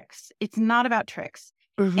about tricks. It's not about tricks.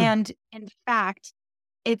 Mhm. And in fact,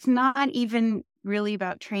 it's not even really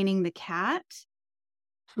about training the cat.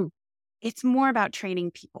 Hmm. It's more about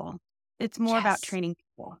training people. It's more about Yes. training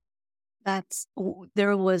people.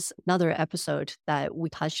 There was another episode that we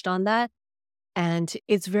touched on that. And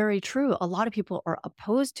it's very true. A lot of people are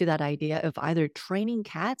opposed to that idea of either training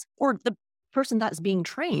cats or the person that's being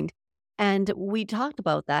trained. And we talked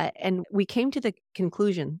about that and we came to the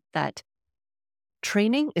conclusion that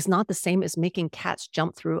training is not the same as making cats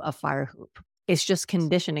jump through a fire hoop. It's just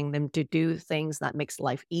conditioning them to do things that makes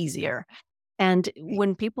life easier. And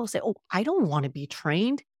when people say, "Oh, I don't want to be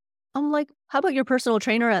trained," I'm like, "How about your personal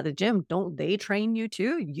trainer at the gym? Don't they train you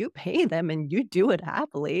too? You pay them and you do it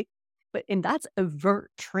happily." And that's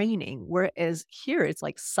overt training. Whereas here it's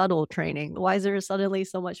like subtle training. Why is there suddenly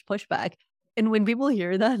so much pushback? And when people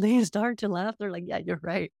hear that, they start to laugh. They're like, yeah, you're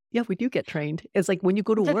right. Yeah, we do get trained. It's like when you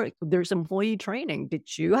go to The, work, there's employee training.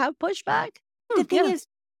 Did you have pushback? the thing Yeah. is,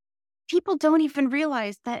 people don't even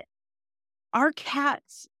realize that our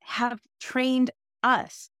cats have trained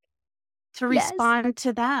us to Yes. respond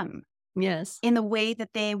to them Yes. in the way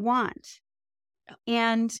that they want.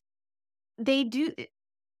 And they do.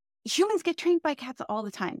 Humans get trained by cats all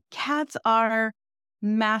the time. Cats are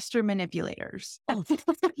master manipulators. Oh,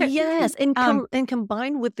 yes. And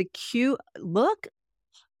combined with the cute look,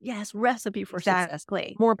 yes, recipe for success.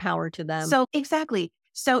 Exactly. More power to them. So exactly.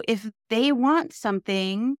 So if they want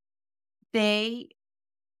something, they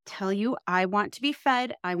tell you, I want to be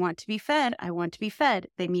fed, I want to be fed, I want to be fed.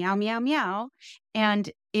 They meow, meow, meow.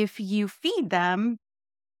 And if you feed them,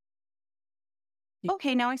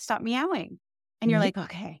 okay, now I stop meowing. And you're like,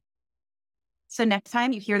 okay. So next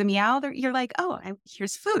time you hear the meow, you're like, oh,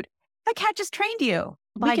 here's food. The cat just trained you.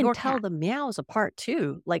 We can tell the meows apart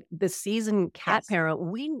too. Like the seasoned cat Yes. parent,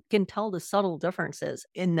 we can tell the subtle differences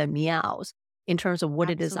in the meows in terms of what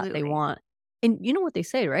it is that they Absolutely. want. And you know what they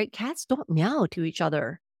say, right? Cats don't meow to each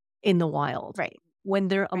other in the wild. Right. When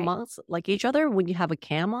they're amongst like each other, when you have a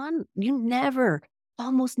cam on, you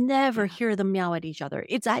almost never hear them meow at each other.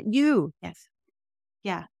 It's at you. Yes.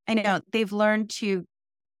 Yeah. I know. They've learned to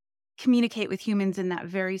communicate with humans in that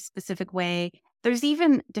very specific way. There's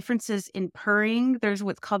even differences in purring. There's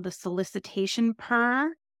what's called the solicitation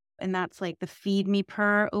purr, and that's like the feed me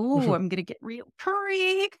purr. Oh, I'm going to get real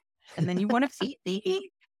purry. And then you want to feed me.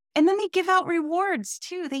 And then they give out rewards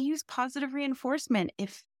too. They use positive reinforcement.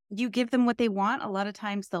 If you give them what they want, a lot of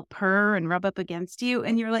times they'll purr and rub up against you.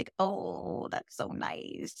 And you're like, oh, that's so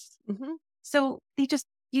nice. So they just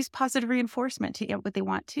use positive reinforcement to get what they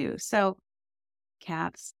want too. So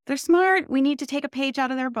cats, they're smart. We need to take a page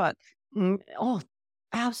out of their book. Oh,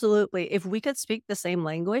 absolutely. If we could speak the same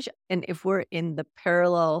language and if we're in the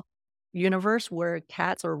parallel universe where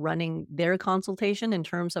cats are running their consultation in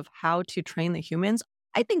terms of how to train the humans,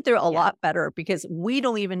 I think they're a lot better because we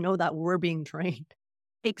don't even know that we're being trained.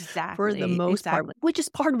 Exactly. For the most part, which is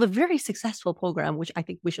part of a very successful program, which I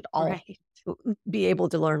think we should all be able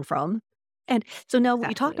to learn from. And so now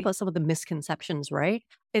we talked about some of the misconceptions, right?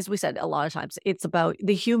 As we said, a lot of times it's about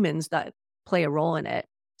the humans that play a role in it.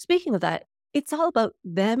 Speaking of that, it's all about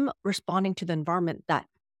them responding to the environment that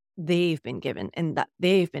they've been given and that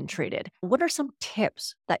they've been treated. What are some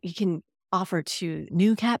tips that you can offer to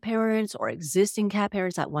new cat parents or existing cat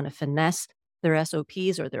parents that want to finesse their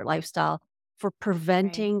SOPs or their lifestyle for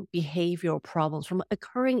preventing behavioral problems from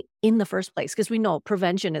occurring in the first place? Because we know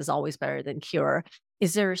prevention is always better than cure.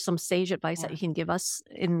 Is there some sage advice that you can give us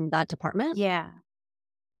in that department? Yeah.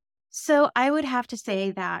 So I would have to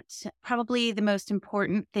say that probably the most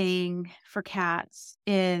important thing for cats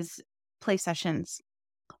is play sessions.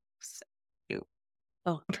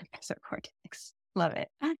 Oh, professor cortex. Love it.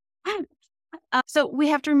 So we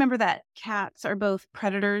have to remember that cats are both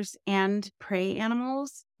predators and prey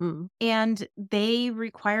animals, and they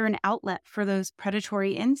require an outlet for those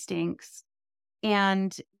predatory instincts.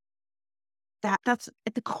 And that's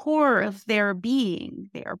at the core of their being.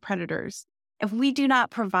 They are predators. If we do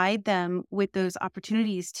not provide them with those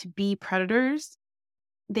opportunities to be predators,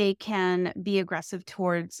 they can be aggressive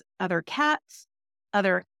towards other cats,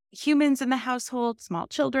 other humans in the household, small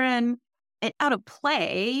children, and out of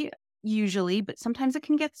play usually, but sometimes it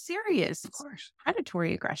can get serious. Of course,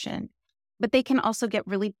 predatory aggression. But they can also get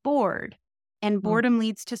really bored, and boredom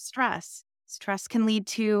leads to stress. Stress can lead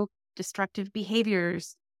to destructive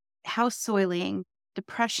behaviors, house soiling,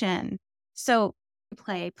 depression. So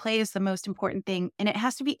play is the most important thing, and it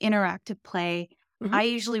has to be interactive play. I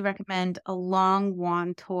usually recommend a long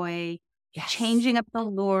wand toy, changing up the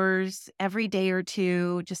lures every day or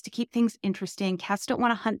two just to keep things interesting. Cats don't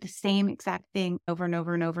want to hunt the same exact thing over and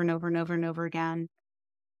over and over and over and over and over again.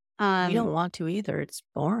 You don't want to either. It's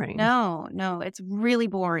boring. No, it's really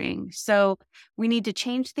boring. So we need to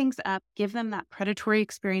change things up, give them that predatory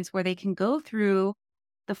experience where they can go through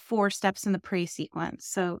the 4 steps in the prey sequence.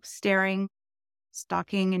 So staring,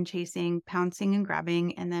 stalking and chasing, pouncing and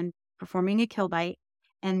grabbing, and then performing a kill bite,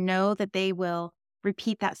 and know that they will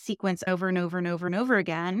repeat that sequence over and over and over and over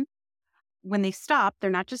again. When they stop,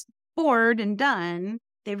 they're not just bored and done.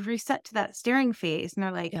 They've reset to that staring phase, and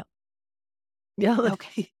they're like,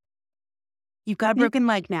 okay, you've got a broken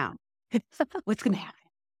leg now. What's going to happen?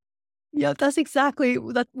 Yeah, that's exactly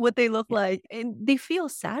what they look like. And they feel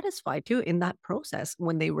satisfied too in that process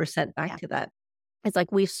when they were sent back to that. It's like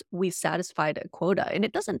we satisfied a quota, and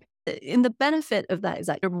it doesn't And the benefit of that is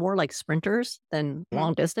that you're more like sprinters than Mm,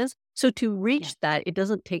 long distance. So to yeah, reach that, it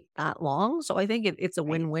doesn't take that long. So I think it's a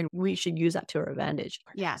right. win-win. We should use that to our advantage.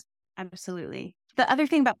 Yeah, absolutely. The other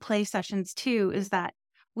thing about play sessions too is that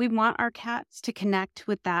we want our cats to connect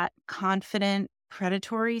with that confident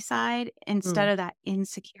predatory side instead Mm, of that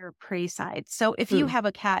insecure prey side. So if you mm, have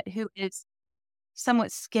a cat who is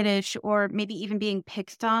somewhat skittish or maybe even being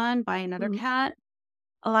picked on by another mm. cat,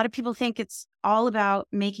 a lot of people think it's all about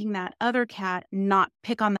making that other cat not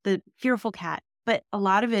pick on the fearful cat. But a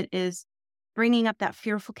lot of it is bringing up that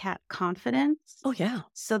fearful cat confidence Oh, yeah.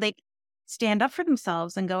 so they stand up for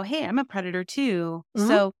themselves and go, hey, I'm a predator too. Mhm.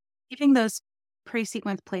 So giving those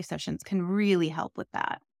pre-sequence play sessions can really help with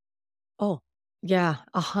that. Oh, yeah,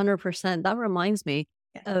 100%. That reminds me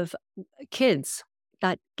Yeah. of kids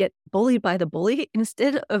that get bullied by the bully.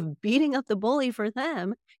 Instead of beating up the bully for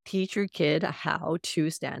them, teach your kid how to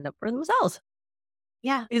stand up for themselves.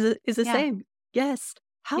 Yeah. Is the Yeah. same. Yes.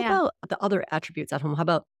 How Yeah. about the other attributes at home? How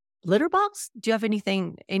about litter box? Do you have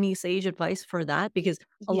any sage advice for that? Because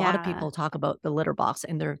a lot of Yeah. people talk about the litter box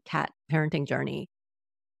in their cat parenting journey.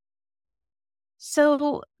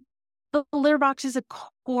 So the litter box is a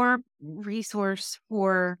core resource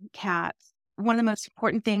for cats. One of the most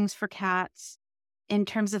important things for cats in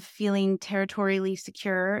terms of feeling territorially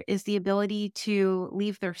secure is the ability to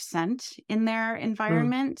leave their scent in their Mm,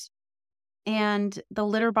 environment. And the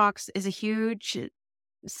litter box is a huge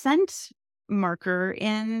scent marker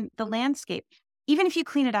in the landscape. Even if you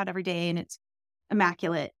clean it out every day and it's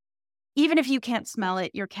immaculate, even if you can't smell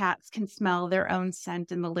it, your cats can smell their own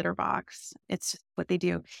scent in the litter box. It's just what they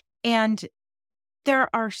do. And there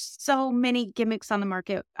are so many gimmicks on the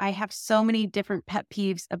market. I have so many different pet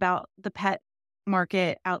peeves about the pet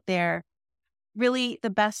market out there. Really, the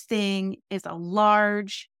best thing is a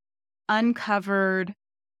large, uncovered,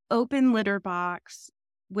 open litter box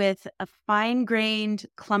with a fine grained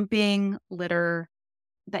clumping litter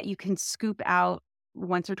that you can scoop out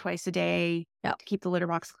once or twice a day yeah. to keep the litter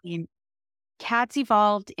box clean. Cats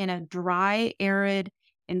evolved in a dry, arid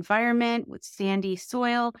environment with sandy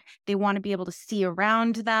soil. They want to be able to see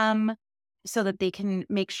around them so that they can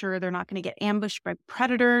make sure they're not going to get ambushed by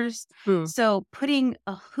predators. Mm. So, putting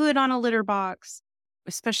a hood on a litter box,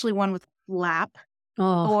 especially one with flap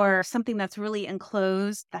Oh, or something that's really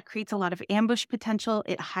enclosed, that creates a lot of ambush potential.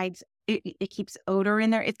 It hides, it keeps odor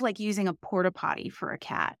in there. It's like using a porta potty for a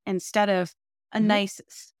cat instead of a mhm. nice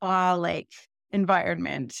spa like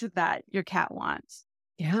environment that your cat wants.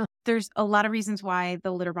 Yeah. There's a lot of reasons why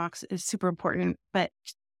the litter box is super important, but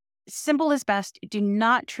simple is best. Do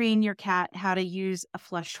not train your cat how to use a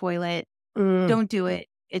flush toilet. Mm. Don't do it.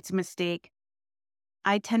 It's a mistake.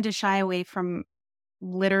 I tend to shy away from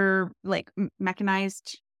litter, like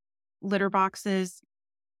mechanized litter boxes,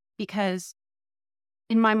 because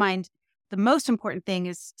in my mind, the most important thing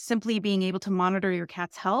is simply being able to monitor your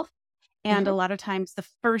cat's health. And Mhm. a lot of times, the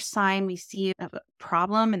first sign we see of a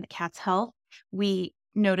problem in the cat's health, we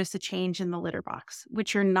notice a change in the litter box,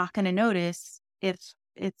 which you're not going to notice if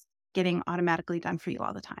it's getting automatically done for you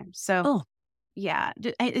all the time. So, Oh, yeah,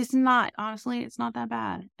 it's not, honestly, it's not that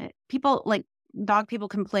bad. People like dog people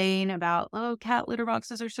complain about, oh, cat litter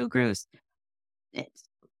boxes are so gross. It's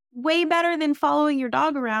way better than following your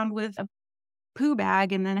dog around with a poo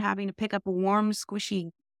bag and then having to pick up a warm,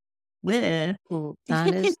 squishy lid. mm, You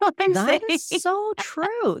that know is what I'm that saying? is so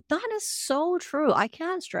true. That is so true. I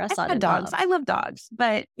can't stress I've that had dogs. enough. I love dogs,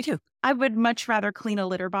 but Me too. I would much rather clean a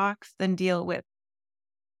litter box than deal with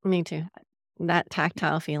Me too. That yeah.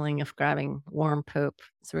 tactile feeling of grabbing warm poop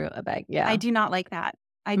through a bag. I Yeah, do not like that.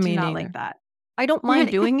 I do me not like neither. that. I don't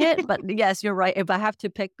mind doing it, but yes, you're right. If I have to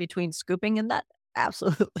pick between scooping and that,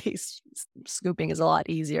 absolutely scooping is a lot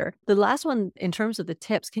easier. The last one, in terms of the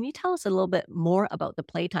tips, can you tell us a little bit more about the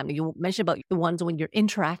playtime? You mentioned about the ones when you're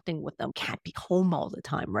interacting with them, can't be home all the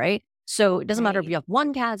time, right? So it doesn't matter if Right. you have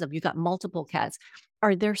one cat, if you've got multiple cats.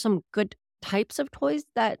 Are there some good types of toys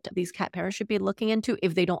that these cat parents should be looking into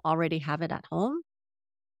if they don't already have it at home?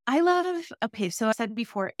 I love, okay, so I said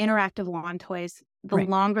before, interactive wand toys. The Right.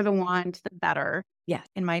 longer the wand, the better, Yeah.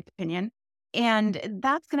 in my opinion. And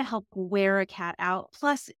that's going to help wear a cat out.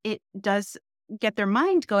 Plus, it does get their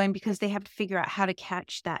mind going because they have to figure out how to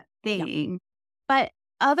catch that Yeah. thing. But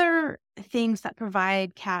other things that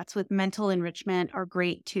provide cats with mental enrichment are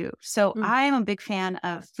great too. So Mm. I am a big fan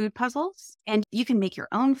of food puzzles, and you can make your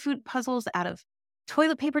own food puzzles out of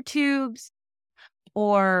toilet paper tubes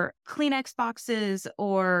or Kleenex boxes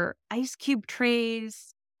or ice cube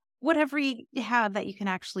trays, whatever you have that you can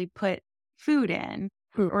actually put food in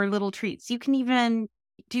Mm. or little treats. You can even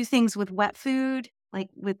do things with wet food, like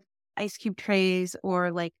with ice cube trays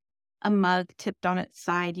or like a mug tipped on its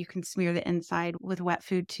side. You can smear the inside with wet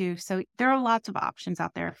food too. So there are lots of options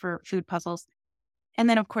out there for food puzzles. And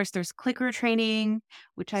then, of course, there's clicker training,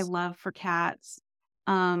 which I love for cats.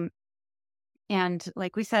 And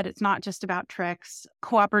like we said, it's not just about tricks.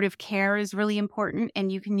 Cooperative care is really important,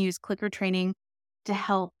 and you can use clicker training to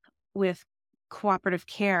help with cooperative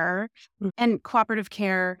care. And cooperative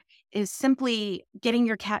care is simply getting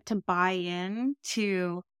your cat to buy in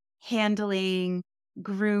to handling,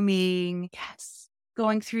 grooming,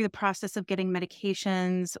 going through the process of getting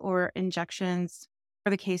medications or injections for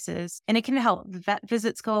the cases. And it can help vet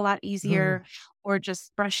visits go a lot easier, or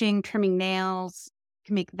just brushing, trimming nails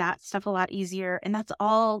can make that stuff a lot easier. And that's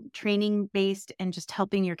all training based and just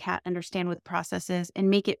helping your cat understand what the process is and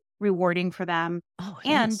make it rewarding for them. Oh,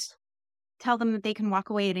 And yes. tell them that they can walk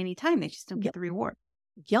away at any time. They just don't get the reward.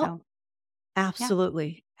 Yep. So,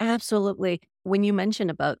 Absolutely. Absolutely. When you mentioned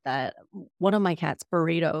about that, one of my cats,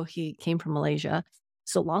 Burrito, he came from Malaysia.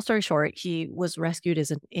 So long story short, he was rescued as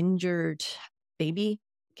an injured baby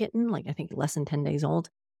kitten, like I think less than 10 days old.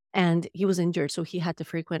 And he was injured, so he had to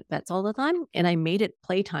frequent vets all the time. And I made it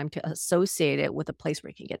playtime to associate it with a place where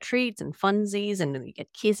he can get treats and funsies and then you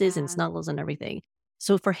get kisses and yeah, snuggles and everything.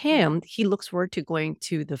 So for him, he looks forward to going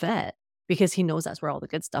to the vet because he knows that's where all the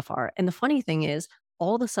good stuff are. And the funny thing is,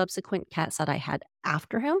 all the subsequent cats that I had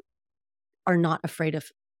after him are not afraid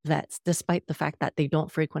of vets, despite the fact that they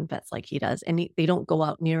don't frequent vets like he does. And they don't go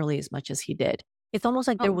out nearly as much as he did. It's almost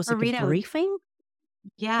like there oh, was like a Burrito. briefing.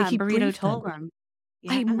 Like Yeah, he Burrito briefed told them. them.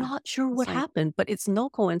 Yeah. I'm not sure It's what like, happened, but it's no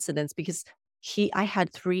coincidence because I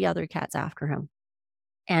had 3 other cats after him.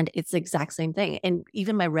 And it's the exact same thing. And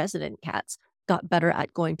even my resident cats got better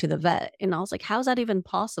at going to the vet. And I was like, how's that even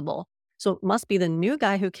possible? So it must be the new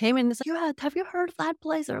guy who came in and is like, yeah, have you heard of that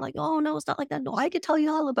place? They're like, oh, no, it's not like that. No, I could tell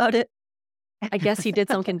you all about it. I guess he did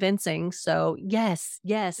some convincing. So yes,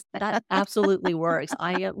 that absolutely works.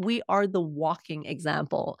 We are the walking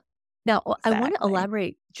example. Now, I want to exactly.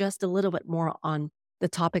 elaborate just a little bit more on the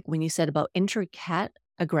topic when you said about inter-cat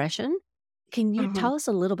aggression. Can you Mhm. tell us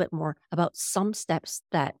a little bit more about some steps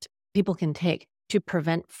that people can take to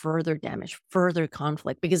prevent further damage, further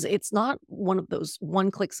conflict? Because it's not one of those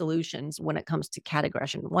one-click solutions when it comes to cat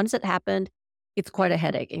aggression. Once it happened, it's quite a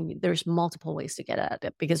headache, and there's multiple ways to get at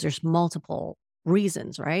it because there's multiple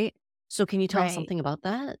reasons, right? So can you tell us Right. something about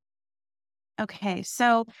that? Okay.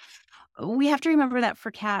 So we have to remember that for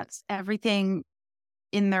cats, everything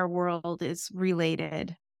in their world is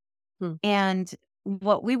related. Hmm. And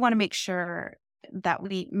what we want to make sure that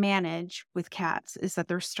we manage with cats is that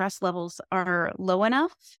their stress levels are low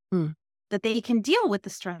enough Hmm. that they can deal with the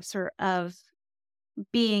stressor of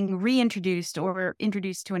being reintroduced or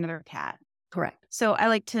introduced to another cat. Correct. So I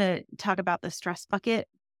like to talk about the stress bucket,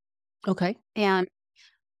 Okay. and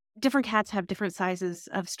different cats have different sizes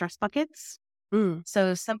of stress buckets. Mm.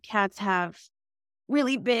 So some cats have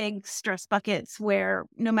really big stress buckets where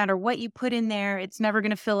no matter what you put in there, it's never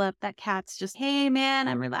going to fill up. That cat's just, hey, man,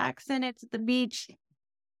 I'm relaxing. It's at the beach.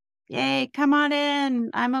 Yay, come on in.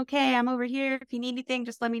 I'm okay. I'm over here. If you need anything,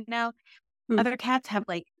 just let me know. Hmm. Other cats have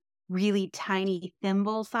like really tiny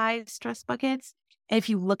thimble sized stress buckets. And if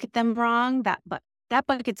you look at them wrong, that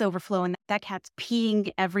bucket's overflowing. That cat's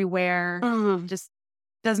peeing everywhere, Mm. just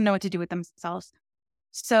doesn't know what to do with themselves.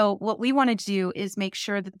 So what we want to do is make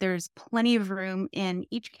sure that there's plenty of room in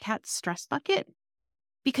each cat's stress bucket,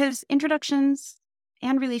 because introductions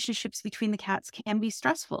and relationships between the cats can be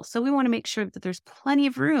stressful. So we want to make sure that there's plenty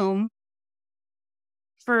of room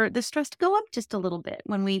for the stress to go up just a little bit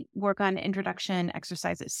when we work on introduction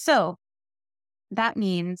exercises. So that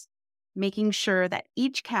means making sure that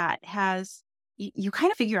each cat has, you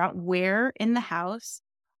kind of figure out where in the house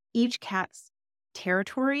each cat's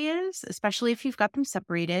territory is, especially if you've got them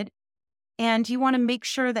separated. And you want to make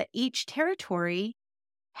sure that each territory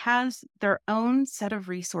has their own set of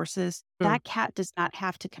resources Mm. that cat does not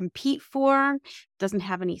have to compete for, doesn't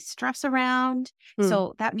have any stress around. Mm.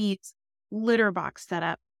 So that means litter box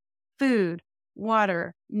setup, food,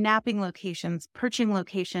 water, napping locations, perching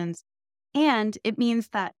locations. And it means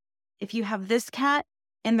that if you have this cat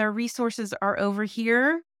and their resources are over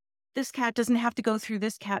here, this cat doesn't have to go through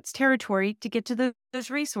this cat's territory to get to those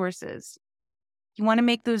resources. You want to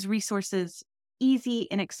make those resources easy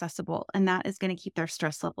and accessible, and that is going to keep their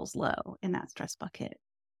stress levels low in that stress bucket.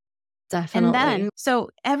 And Definitely. then, so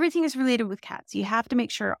everything is related with cats. You have to make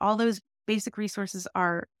sure all those basic resources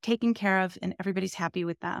are taken care of and everybody's happy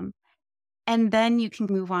with them. And then you can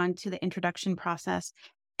move on to the introduction process.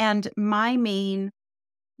 And my main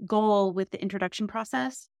goal with the introduction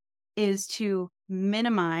process is to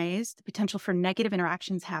minimize the potential for negative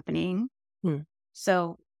interactions happening. Mm.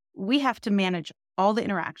 So we have to manage all the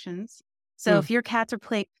interactions. So if your cats are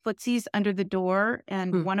playing footsies under the door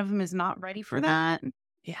and one of them is not ready for that,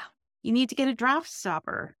 you need to get a draft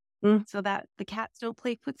stopper so that the cats don't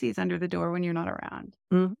play footsies under the door when you're not around.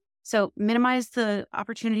 So minimize the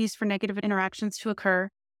opportunities for negative interactions to occur,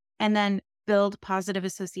 and then build positive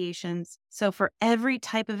associations. So for every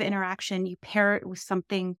type of interaction, you pair it with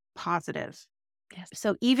something positive.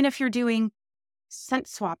 So even if you're doing scent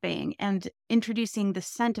swapping and introducing the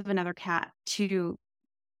scent of another cat to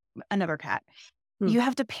another cat, you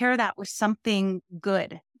have to pair that with something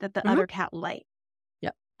good that the other cat likes.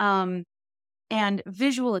 And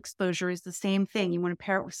visual exposure is the same thing. You want to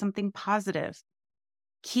pair it with something positive.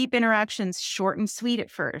 Keep interactions short and sweet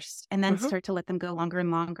at first, and then start to let them go longer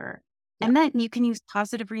and longer. And then you can use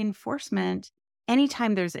positive reinforcement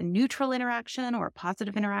anytime there's a neutral interaction or a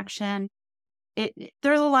positive interaction.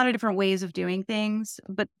 There's a lot of different ways of doing things,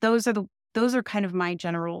 but those are kind of my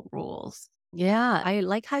general rules. Yeah, I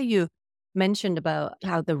like how you mentioned about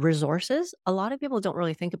how the resources, a lot of people don't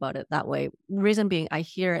really think about it that way. Reason being, I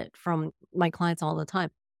hear it from my clients all the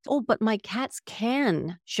time. Oh, but my cats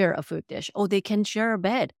can share a food dish. Oh, they can share a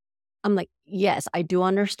bed. I'm like, yes, I do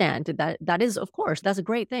understand that is, of course, that's a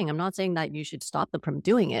great thing. I'm not saying that you should stop them from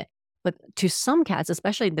doing it. But to some cats,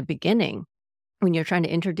 especially in the beginning, when you're trying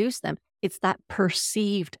to introduce them, it's that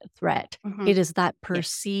perceived threat. It is that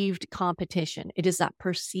perceived competition. It is that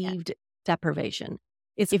perceived deprivation.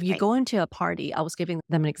 It's if you go into a party, I was giving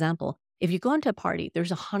them an example. If you go into a party,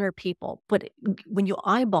 there's 100 people, but when you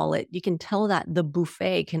eyeball it, you can tell that the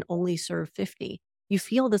buffet can only serve 50. You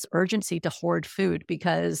feel this urgency to hoard food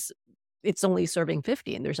because it's only serving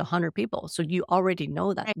 50 and there's 100 people. So you already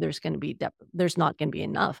know that there's going to be, there's not going to be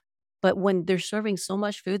enough. But when they're serving so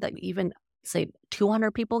much food that even say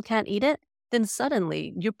 200 people can't eat it, then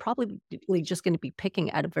suddenly you're probably just going to be picking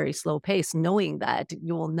at a very slow pace, knowing that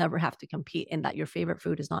you will never have to compete and that your favorite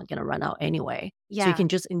food is not going to run out anyway. So you can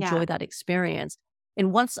just enjoy that experience.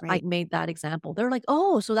 And once I made that example, they're like,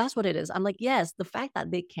 oh, so that's what it is. I'm like, yes, the fact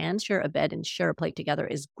that they can share a bed and share a plate together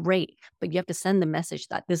is great, but you have to send the message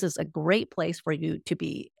that this is a great place for you to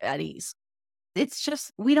be at ease. It's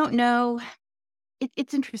just, we don't know.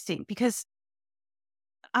 It's interesting because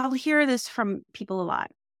I'll hear this from people a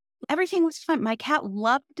lot. Everything was fun. My cat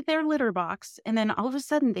loved their litter box. And then all of a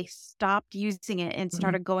sudden they stopped using it and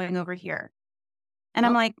started going over here. And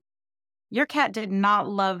I'm like, your cat did not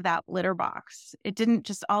love that litter box. It didn't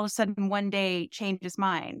just all of a sudden one day change his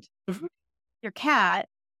mind. Your cat,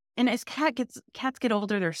 and as cats get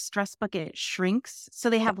older, their stress bucket shrinks.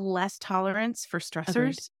 So they have less tolerance for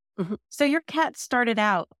stressors. So your cat started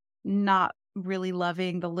out not really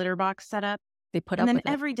loving the litter box setup. They put up with it. And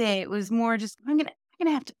then every day it was more just, I'm gonna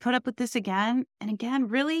have to put up with this again and again.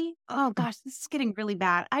 Really? Oh gosh, this is getting really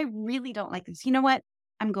bad. I really don't like this. You know what?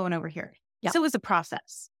 I'm going over here. So it was a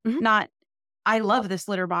process, not I love this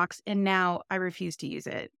litter box and now I refuse to use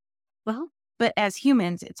it. But as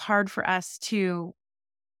humans, it's hard for us to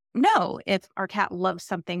know if our cat loves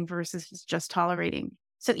something versus just tolerating.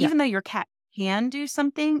 So even though your cat can do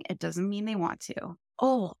something, it doesn't mean they want to.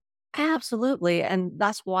 Oh, absolutely. And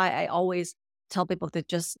that's why I always tell people to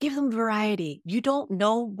just give them variety. You don't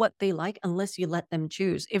know what they like unless you let them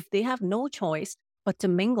choose. If they have no choice but to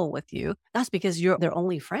mingle with you, that's because you're their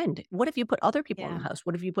only friend. What if you put other people in the house?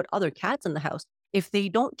 What if you put other cats in the house? If they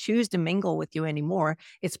don't choose to mingle with you anymore,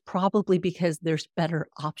 it's probably because there's better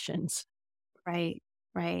options. Right.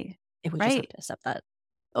 And we just have to accept that.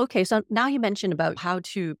 Okay, so now you mentioned about how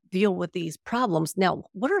to deal with these problems. Now,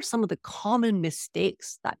 what are some of the common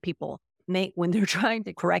mistakes that people make when they're trying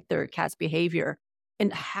to correct their cat's behavior?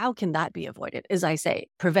 And how can that be avoided? As I say,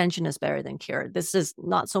 prevention is better than cure. This is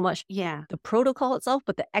not so much the protocol itself,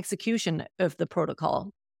 but the execution of the protocol.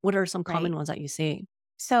 What are some common ones that you see?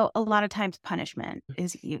 So a lot of times punishment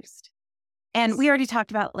is used. And we already talked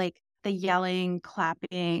about like the yelling,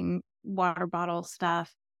 clapping, water bottle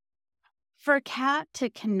stuff. For a cat to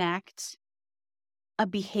connect a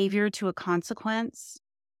behavior to a consequence,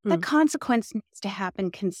 the consequence needs to happen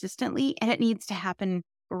consistently and it needs to happen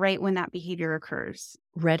right when that behavior occurs.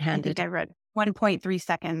 Red-handed. I think I read 1.3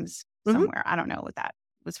 seconds somewhere. I don't know what that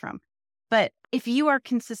was from. But if you are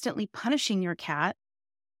consistently punishing your cat,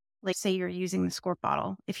 like say you're using the squirt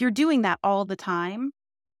bottle, if you're doing that all the time,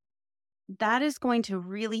 that is going to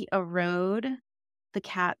really erode the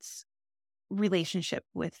cat's relationship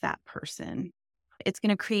with that person. It's going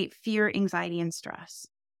to create fear, anxiety, and stress.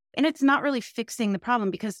 And it's not really fixing the problem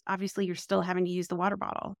because obviously you're still having to use the water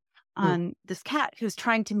bottle on this cat who's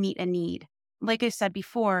trying to meet a need. Like I said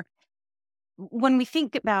before, when we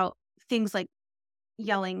think about things like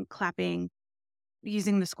yelling, clapping,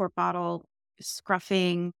 using the squirt bottle,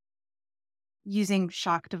 scruffing, using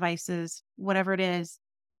shock devices, whatever it is,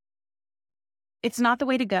 it's not the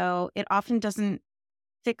way to go. It often doesn't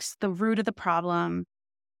fix the root of the problem.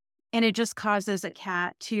 And it just causes a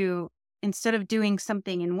cat to, instead of doing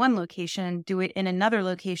something in one location, do it in another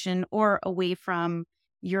location or away from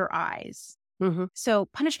your eyes. Mm-hmm. So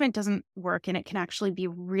punishment doesn't work, and it can actually be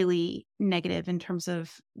really negative in terms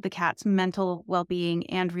of the cat's mental well-being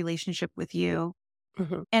and relationship with you.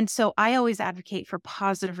 Mm-hmm. And so I always advocate for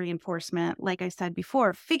positive reinforcement. Like I said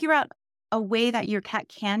before, figure out a way that your cat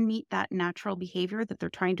can meet that natural behavior that they're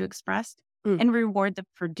trying to express and reward them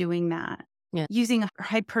for doing that. Yeah. Using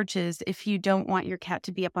high perches if you don't want your cat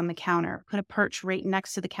to be up on the counter. Put a perch right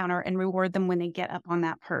next to the counter and reward them when they get up on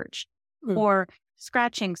that perch. Or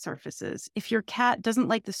scratching surfaces. If your cat doesn't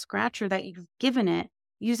like the scratcher that you've given it,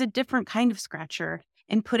 use a different kind of scratcher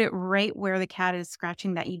and put it right where the cat is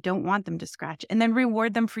scratching that you don't want them to scratch, and then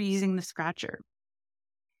reward them for using the scratcher.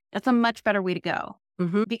 That's a much better way to go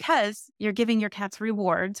because you're giving your cats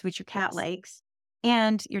rewards, which your cat likes,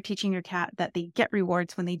 and you're teaching your cat that they get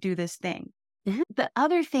rewards when they do this thing. The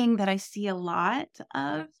other thing that I see a lot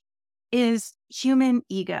of is human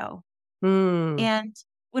ego. And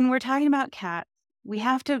when we're talking about cats, we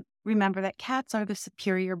have to remember that cats are the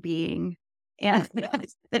superior being. And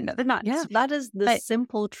they're not. Yeah, that is the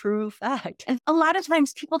simple, true fact. And a lot of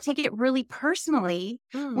times people take it really personally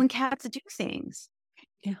when cats do things.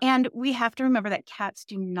 Yeah. And we have to remember that cats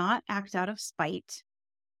do not act out of spite.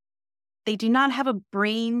 They do not have a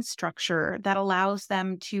brain structure that allows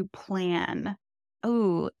them to plan.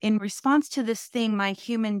 Oh, in response to this thing my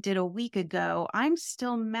human did a week ago, I'm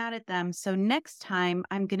still mad at them. So next time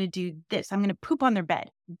I'm going to do this. I'm going to poop on their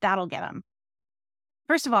bed. That'll get them.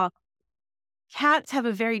 First of all, cats have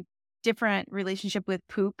a very different relationship with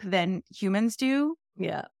poop than humans do.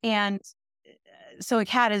 Yeah. And so a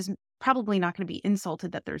cat is probably not going to be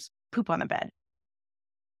insulted that there's poop on the bed.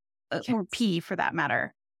 Or pee for that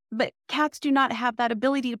matter. But cats do not have that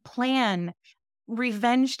ability to plan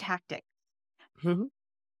revenge tactics.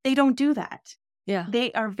 They don't do that. Yeah.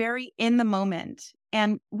 They are very in the moment.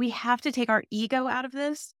 And we have to take our ego out of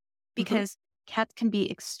this because cats can be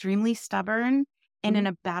extremely stubborn. And in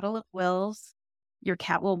a battle of wills, your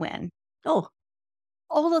cat will win. Oh,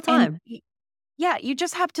 all the time. And you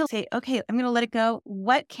just have to say, okay, I'm going to let it go.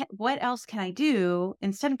 What else can I do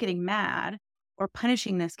instead of getting mad or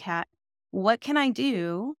punishing this cat? What can I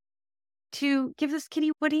do to give this kitty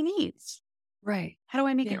what he needs? Right. How do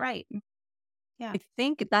I make it right? Yeah. I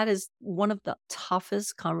think that is one of the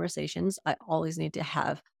toughest conversations I always need to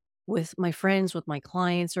have with my friends, with my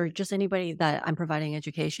clients, or just anybody that I'm providing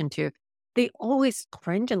education to. They always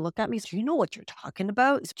cringe and look at me. Do you know what you're talking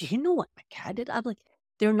about? Do you know what my cat did? I'm like,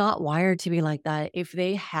 they're not wired to be like that. If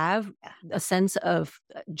they have a sense of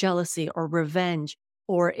jealousy or revenge,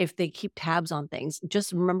 or if they keep tabs on things,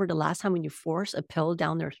 just remember the last time when you force a pill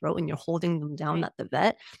down their throat and you're holding them down at the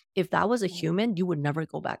vet. If that was a human, you would never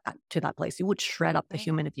go back to that place. You would shred up the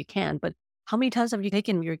human if you can. But how many times have you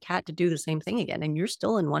taken your cat to do the same thing again and you're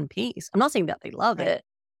still in one piece? I'm not saying that they love it,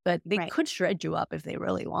 but they could shred you up if they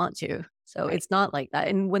really want to. So it's not like that.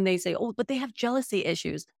 And when they say, oh, but they have jealousy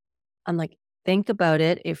issues, I'm like, think about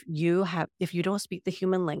it. If you don't speak the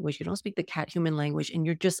human language, you don't speak the cat human language, and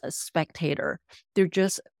you're just a spectator, they're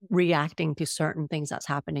just reacting to certain things that's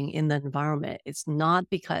happening in the environment. It's not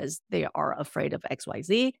because they are afraid of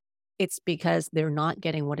XYZ. It's because they're not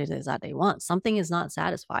getting what it is that they want. Something is not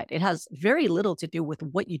satisfied. It has very little to do with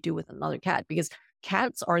what you do with another cat, because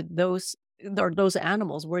cats are those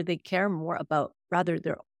animals where they care more about rather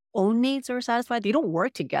their own needs are satisfied. They don't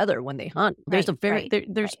work together when they hunt. There's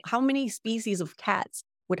how many species of cats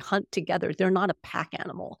would hunt together? They're not a pack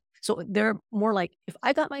animal. So they're more like, if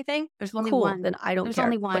I got my thing, there's only cool, one. Then I don't There's care.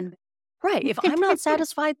 only one. But, if I'm not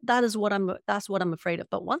satisfied, that's what I'm afraid of.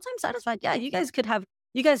 But once I'm satisfied, yeah, you guys could have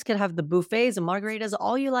the buffets and margaritas,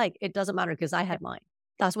 all you like. It doesn't matter because I had mine.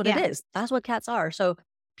 That's what it is. That's what cats are. So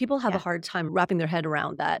people have a hard time wrapping their head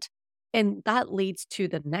around that. And that leads to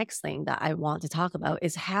the next thing that I want to talk about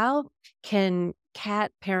is how can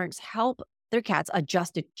cat parents help their cats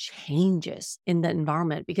adjust to changes in the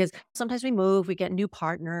environment? Because sometimes we move, we get new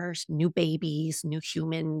partners, new babies, new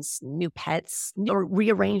humans, new pets, or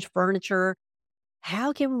rearrange furniture.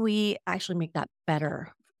 How can we actually make that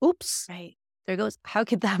better? Oops. Right. There goes. How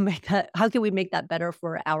can we make that better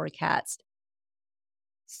for our cats?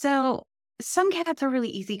 So some cats are really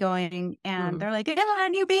easygoing and they're like, oh,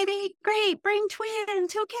 new baby, great, bring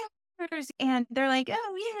twins, who cares? And they're like,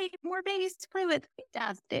 oh, yay, more babies to play with,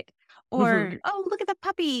 fantastic. Or, oh, look at the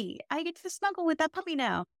puppy, I get to snuggle with that puppy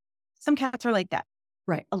now. Some cats are like that.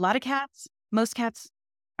 Right. Most cats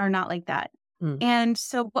are not like that. Mm. And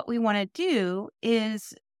so what we want to do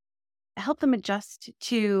is help them adjust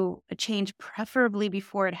to a change, preferably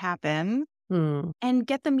before it happens, Mm. and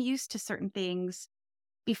get them used to certain things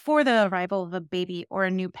before the arrival of a baby or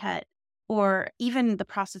a new pet, or even the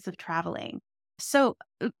process of traveling. So,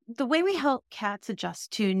 the way we help cats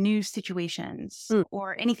adjust to new situations Mm.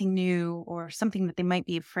 or anything new or something that they might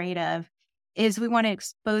be afraid of is we want to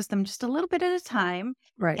expose them just a little bit at a time.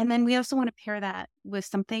 Right. And then we also want to pair that with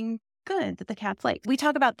something good that the cats like. We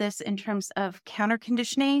talk about this in terms of counter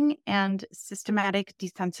conditioning and systematic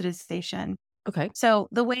desensitization. Okay. So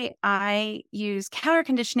the way I use counter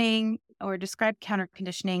conditioning or describe counter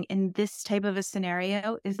conditioning in this type of a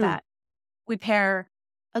scenario is Mm. that we pair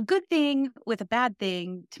a good thing with a bad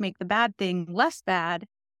thing to make the bad thing less bad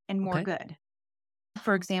and more Okay. good.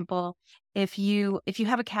 For example, if you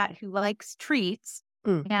have a cat who likes treats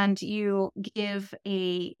Mm. and you give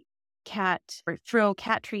a cat or throw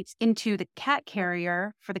cat treats into the cat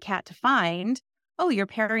carrier for the cat to find, oh, you're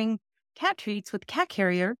pairing cat treats with cat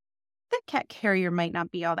carrier. The cat carrier might not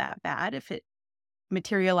be all that bad if it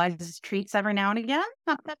materializes treats every now and again.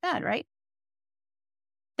 Not that bad, right?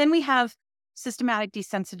 Then we have systematic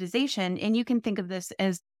desensitization, and you can think of this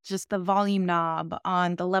as just the volume knob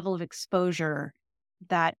on the level of exposure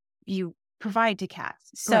that you provide to cats.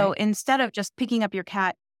 So Right. instead of just picking up your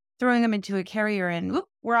cat, throwing them into a carrier, and whoop,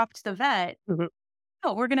 we're off to the vet, Mhm.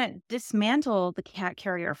 no, we're going to dismantle the cat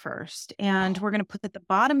carrier first, and we're going to put the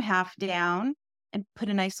bottom half down and put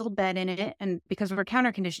a nice little bed in it. And because we're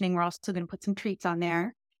counter conditioning, we're also going to put some treats on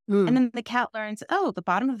there. And Mm. then the cat learns, oh, the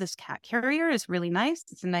bottom of this cat carrier is really nice.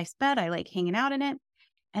 It's a nice bed. I like hanging out in it.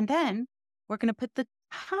 And then we're going to put the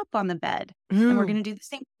top on the bed and we're Mm. going to do the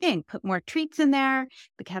same thing. Put more treats in there.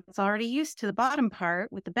 The cat's already used to the bottom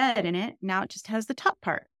part with the bed in it. Now it just has the top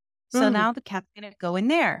part. So Mm. now the cat's going to go in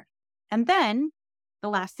there. And then the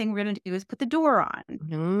last thing we're going to do is put the door on. And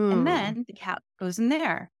Mm. then the cat goes in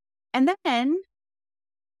there. And then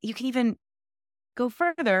you can even go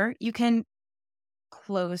further. You can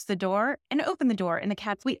close the door and open the door. And the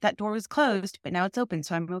cat's, wait, that door was closed, but now it's open.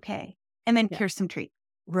 So I'm okay. And then Yeah. here's some treats.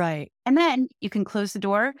 Right. And then you can close the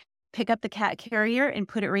door, pick up the cat carrier and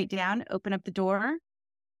put it right down, open up the door.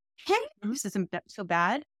 Hey, Mhm. this isn't so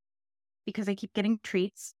bad because I keep getting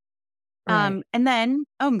treats. Right. And then,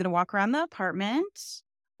 oh, I'm going to walk around the apartment,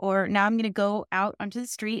 or now I'm going to go out onto the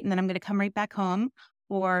street and then I'm going to come right back home.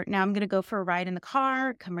 Or now I'm going to go for a ride in the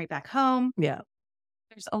car, come right back home. Yeah.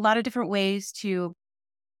 There's a lot of different ways to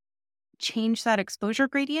change that exposure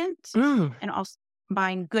gradient Mm. and also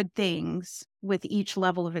combine good things with each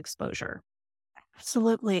level of exposure.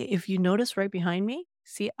 Absolutely. If you notice right behind me,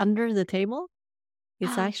 see under the table,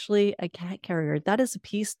 it's actually a cat carrier. That is a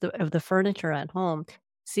piece of the furniture at home.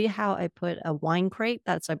 See how I put a wine crate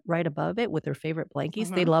that's right above it with their favorite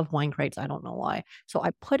blankies? They Mhm. love wine crates. I don't know why. So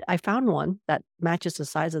I found one that matches the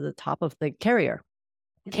size of the top of the carrier.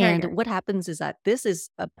 The And carrier. what happens is that this is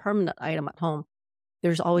a permanent item at home.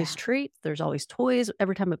 There's always Yeah. treats, there's always toys.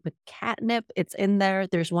 Every time I put catnip, it's in there.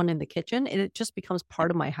 There's one in the kitchen, and it just becomes part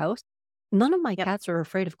of my house. None of my Yep. cats are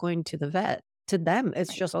afraid of going to the vet. To them,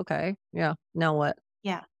 it's Right. just okay. Yeah. Now what?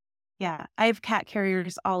 Yeah. Yeah. I have cat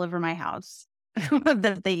carriers all over my house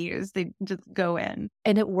that they use. They just go in.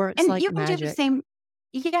 And it works And like you can do the magic. same.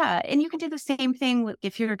 Yeah. And you can do the same thing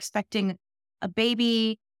if you're expecting a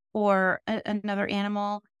baby or another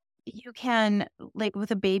animal. You can, like with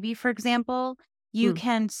a baby, for example, you Mm.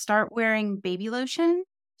 can start wearing baby lotion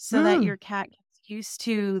so that Mm. your cat gets used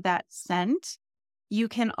to that scent. You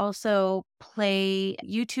can also play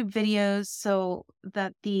YouTube videos so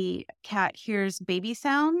that the cat hears baby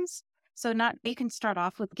sounds. So not you can start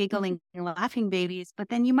off with Mhm. giggling and laughing babies, but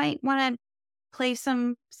then you might want to play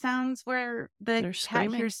some sounds where the They're cat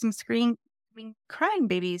screaming. hears some crying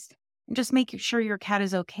babies. And just make sure your cat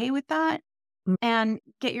is okay with that Mm. and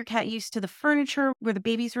get your cat used to the furniture where the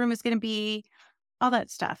baby's room is going to be, all that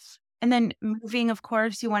stuff. And then moving, of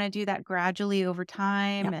course, you want to do that gradually over Yeah.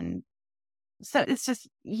 time. And so it's just,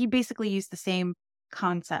 you basically use the same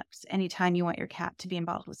concepts anytime you want your cat to be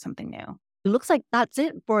involved with something new. It looks like that's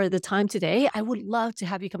it for the time today. I would love to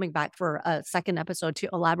have you coming back for a second episode to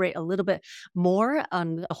elaborate a little bit more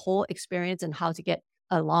on the whole experience and how to get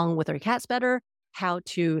along with our cats better, how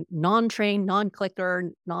to non-train,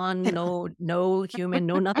 non-clicker, no human,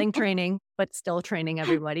 no nothing training, but still training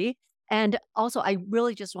everybody. And also, I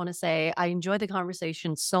really just want to say I enjoyed the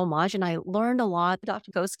conversation so much and I learned a lot,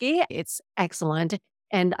 Dr. Koski. It's excellent.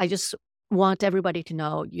 And I just want everybody to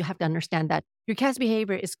know you have to understand that your cat's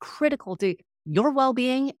behavior is critical to your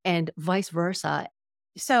well-being and vice versa.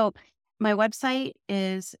 So my website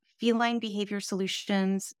is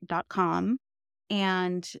felinebehaviorsolutions.com.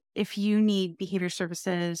 And if you need behavior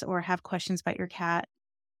services or have questions about your cat,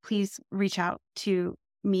 please reach out to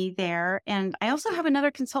me there. And I also have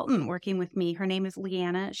another consultant working with me. Her name is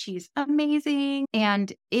Leanna. She's amazing.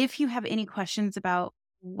 And if you have any questions about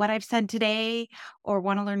what I've said today or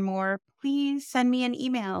want to learn more, please send me an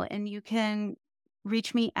email, and you can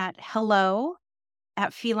reach me at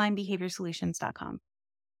hello@felinebehaviorsolutions.com.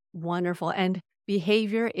 Wonderful. And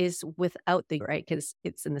behavior is without the, right? Because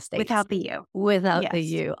it's in the States. Without the U. Without the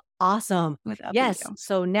Yes. U. Awesome. Without Yes. the U.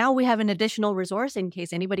 So now we have an additional resource in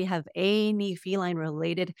case anybody have any feline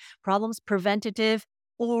related problems, preventative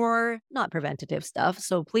or not preventative stuff.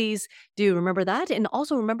 So please do remember that. And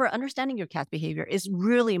also remember, understanding your cat's behavior is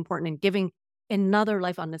really important in giving another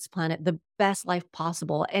life on this planet the best life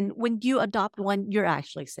possible. And when you adopt one, you're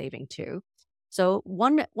actually saving two. So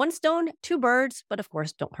one stone, two birds, but of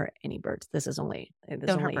course, don't hurt any birds. This is only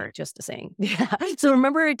just a saying. Yeah. So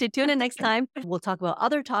remember to tune in next time. We'll talk about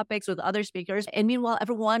other topics with other speakers. And meanwhile,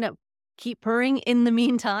 everyone, keep purring in the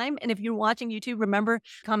meantime. And if you're watching YouTube, remember,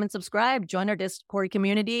 comment, subscribe, join our Discord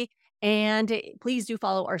community. And please do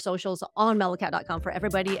follow our socials on mellocat.com for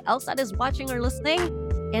everybody else that is watching or listening.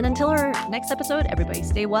 And until our next episode, everybody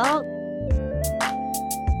stay well,